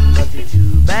shooting, but you're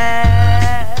too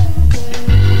bad.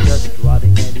 Just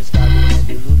robbing and the stabbing and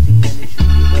the looting and the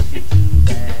shooting, but you're too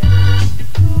bad.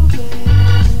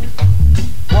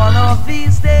 One of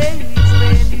these days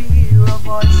when you hear a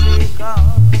voice say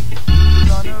come, you're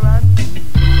gonna run.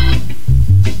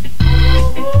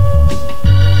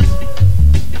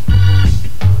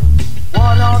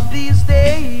 One of these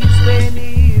days when you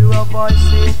hear a voice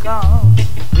say come,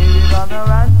 where you gonna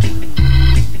run to?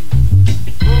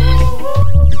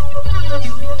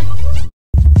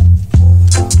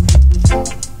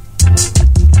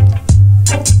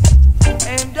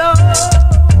 And oh,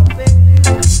 baby,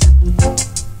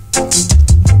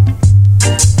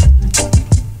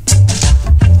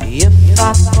 if I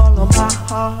follow my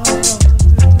heart,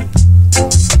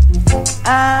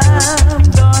 I'm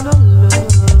gonna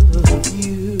love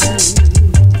you.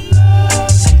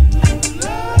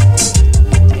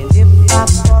 And if I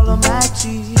follow my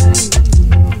dreams,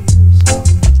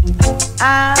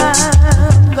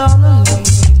 I'm gonna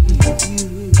leave you.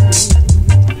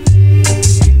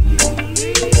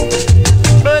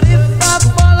 But if I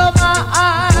follow my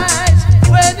eyes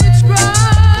when it's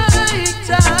crying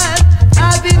time,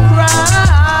 I'll be crying.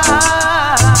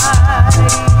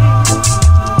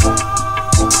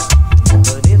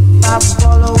 But if I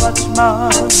follow what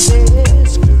mom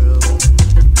says, girl,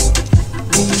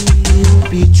 we'll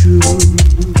be true.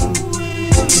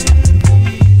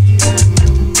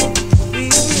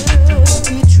 We'll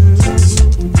be true.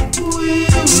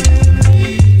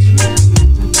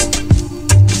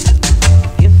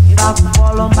 If I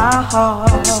follow my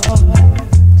heart,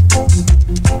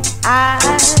 I'm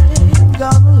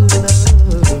gonna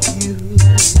love you.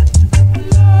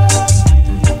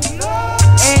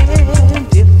 And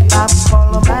if I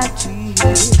follow my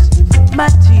tears,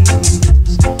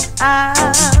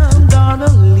 I'm gonna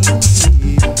leave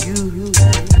you.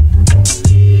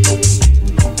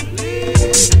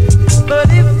 But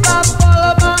if I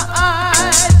follow my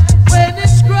eyes when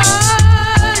it's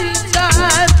crying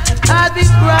time, I'll be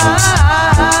crying.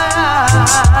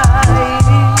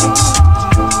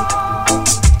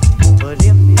 But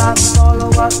if I follow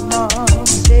what mom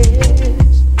says,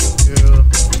 girl,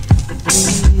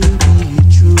 we'll be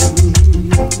true.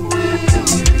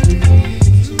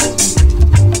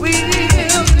 We'll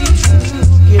be true,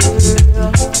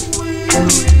 girl. Oh, yeah.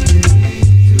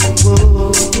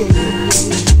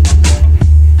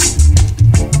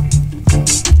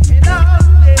 And oh,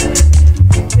 yeah.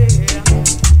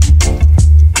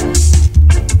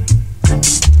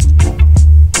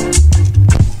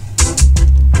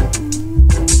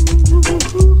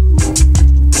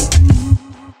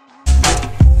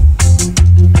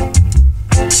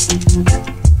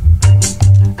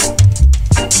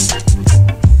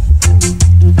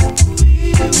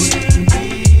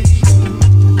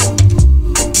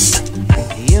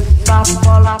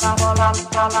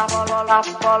 If I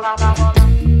fall,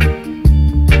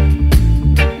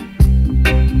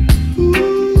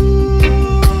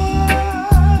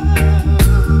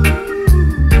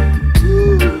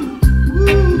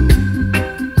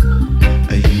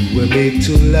 you were made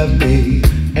to love me,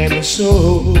 and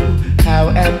so how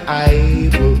am I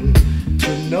able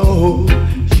to know?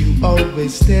 You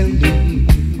always tell me,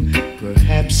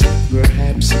 perhaps. You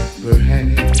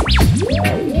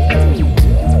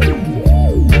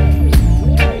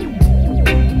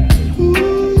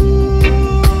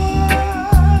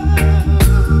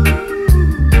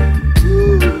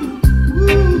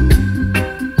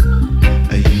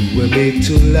were made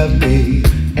to love me,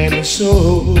 and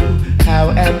so how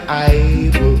am I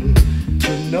able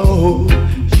to know?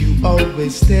 You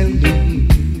always tell me,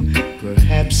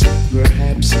 perhaps.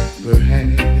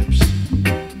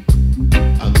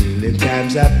 A million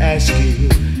times I've asked you,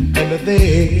 and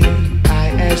then I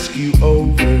ask you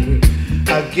over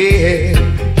again.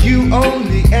 You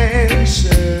only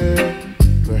answer,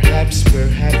 perhaps.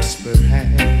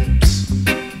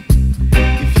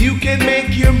 If you can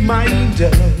make your mind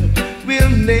up, we'll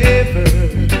never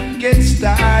been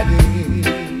started,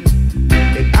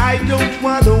 and I don't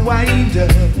want to wind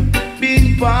up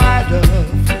being part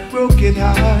of broken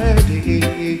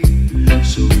hearted.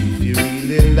 So if you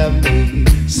really love me,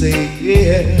 say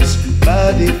yes.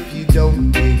 But if you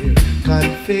don't dare,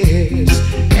 confess.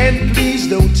 And please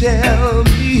don't tell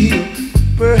me,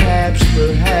 perhaps,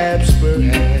 well,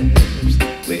 yeah.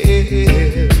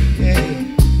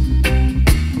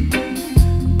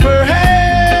 Perhaps,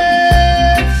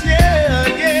 yeah.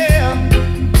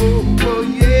 Oh,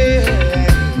 yeah.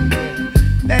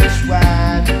 That's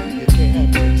why you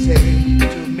can't say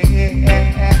to me.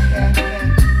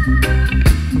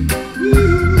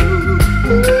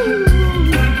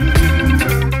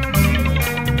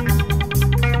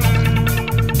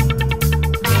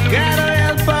 Gotta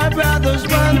help our brothers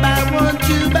one by one,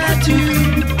 two by two,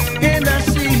 and our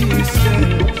sisters.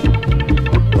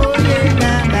 Oh yeah,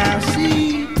 now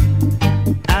see,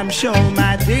 I'm sure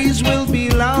my days will be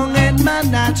long and my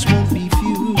nights won't be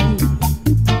few.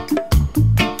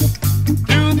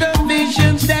 Through the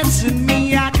visions that's in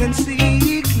me, I can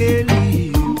see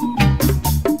clearly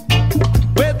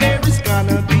where there is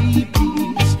gonna be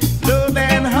peace, love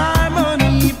and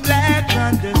harmony, black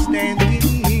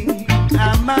understanding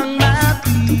among my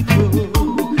people.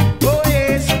 Oh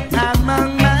yes,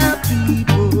 among my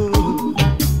people.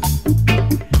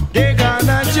 They're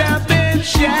gonna jump and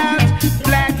shout,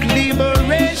 Black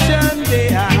Liberation Day.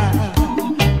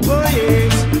 Oh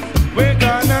yes, we're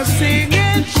gonna sing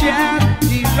and shout,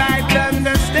 the right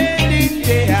understanding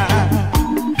day.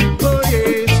 Oh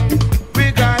yes,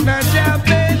 we're gonna jump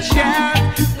and shout,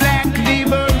 Black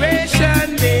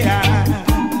Liberation Day.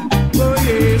 Oh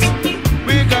yes,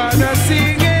 we're gonna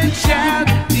sing and shout,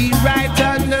 the right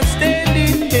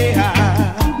understanding day.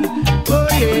 Oh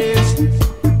yes,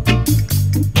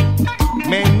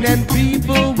 men and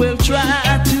people will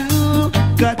try to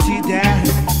cut it down,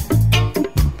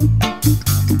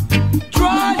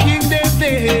 trying their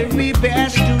very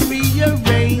best to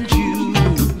rearrange you.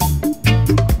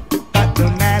 But no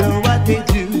matter what they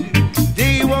do,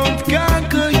 they won't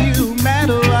conquer you,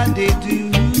 matter what they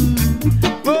do.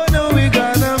 Oh no, we're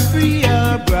gonna free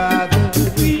our brother.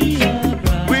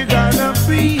 We're gonna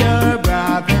free our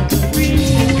brother.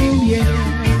 Ooh, yeah.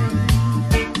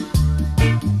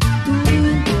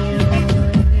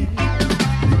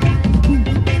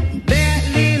 That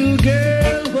little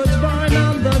girl was born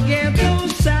on the ghetto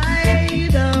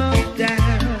side of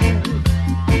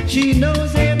town. She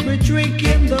knows every trick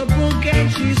in the book and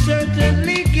she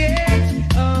certainly gets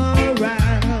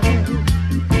around.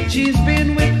 She's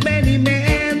been with many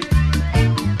men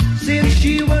since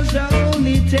she was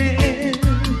only 10.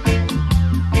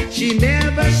 She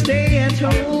never stay at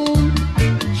home,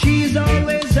 she's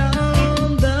always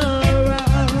on the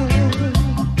run.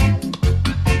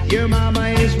 Your mama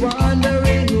is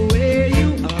wondering where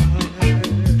you are.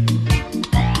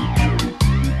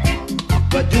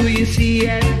 What do you see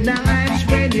at night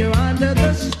when you're under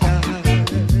the stars?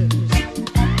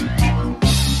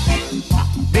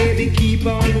 Baby, keep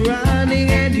on running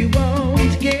and you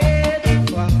won't get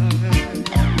far.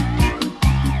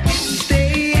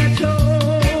 Stay at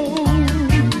home,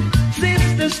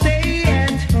 sister, stay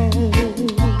at home.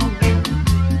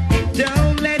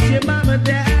 Don't let your mama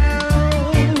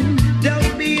down.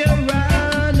 Don't be a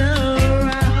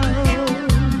runaround.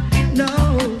 No.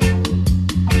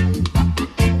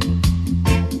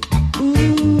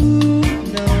 Ooh,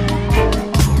 no.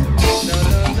 No.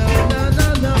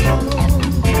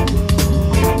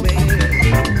 Oh, man.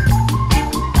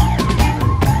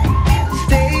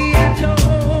 Stay at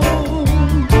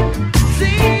home,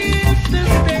 sister,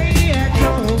 stay at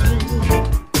home.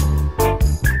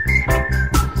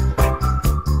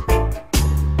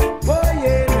 Oh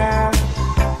yeah, now,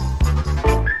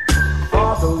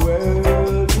 all the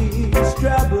world is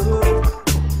troubled,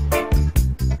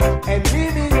 and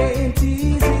living ain't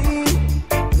easy.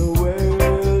 The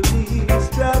world is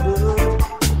troubled.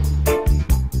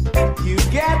 You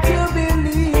got to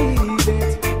believe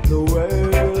it. The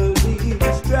world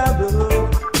is troubled,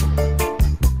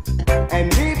 and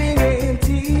living ain't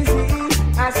easy.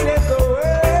 I said the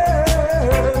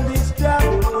world is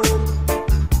troubled.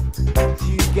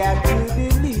 You got to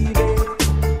believe it.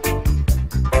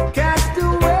 Cast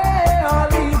away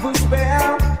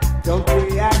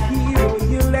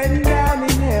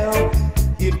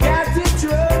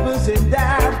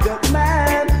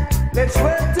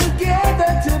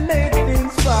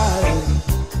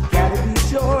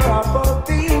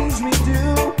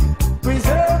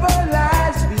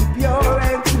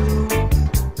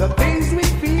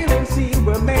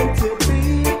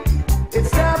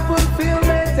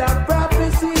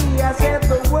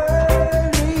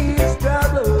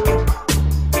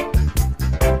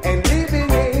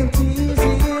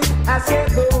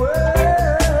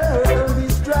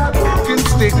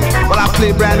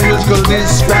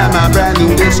this time a brand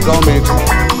new disco mix.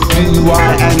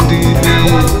 DY and DD.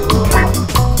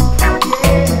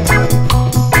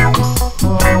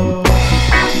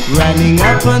 Running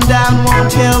up and down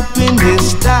won't help in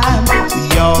this time.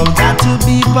 We all got to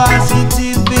be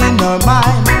positive in our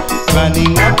mind.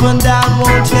 Running up and down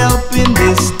won't help in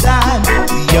this time.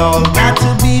 We all got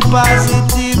to be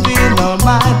positive in our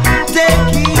mind.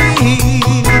 Take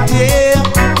it, yeah,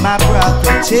 my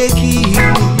brother, take it.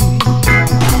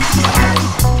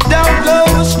 Don't go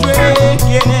astray,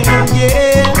 yeah,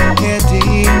 yeah,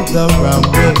 heading the wrong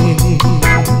way.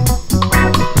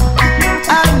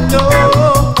 I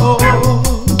know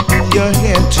you're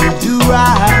here to do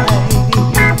right.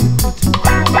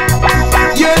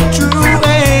 You're true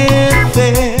and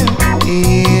fair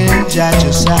in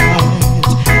Judge's sight.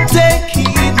 Take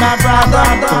heed, my brother.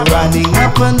 Running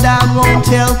up and down won't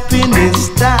help in this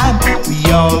time.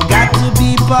 We all got to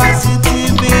be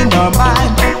positive in our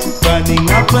mind. Running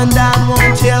up and down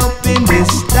won't help in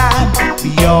this time.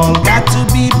 We all got to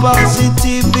be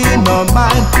positive in our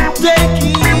mind. Take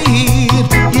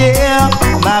it, yeah,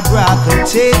 my brother,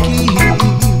 take it.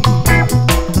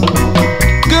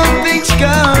 Good things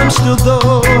comes to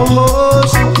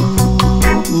those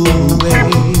who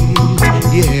wait,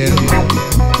 yeah.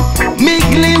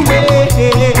 Meekly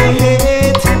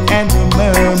wait and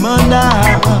murmur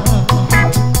not.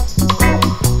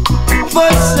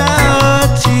 For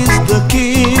such is the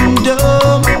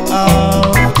kingdom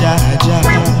of Jaja.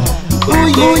 Ooh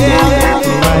yeah,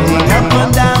 running up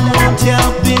and down won't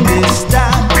help in this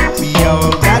time. We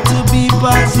all got to be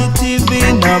positive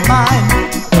in our mind.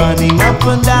 Running up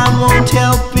and down won't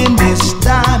help in this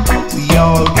time. We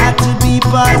all got to be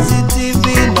positive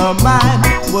in our mind.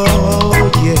 Whoa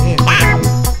yeah.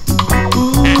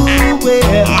 Ooh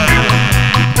well.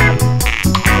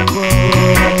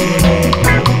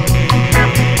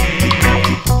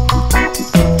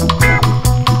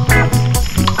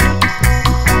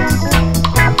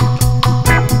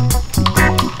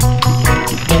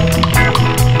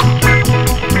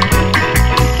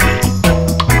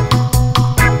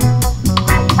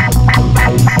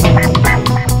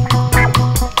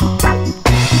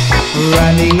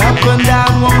 Running up and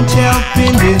down won't help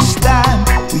in this time.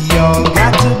 We all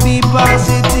got to be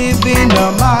positive in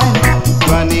our mind.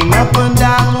 Running up and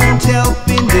down won't help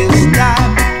in this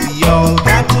time. We all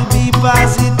got to be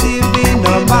positive.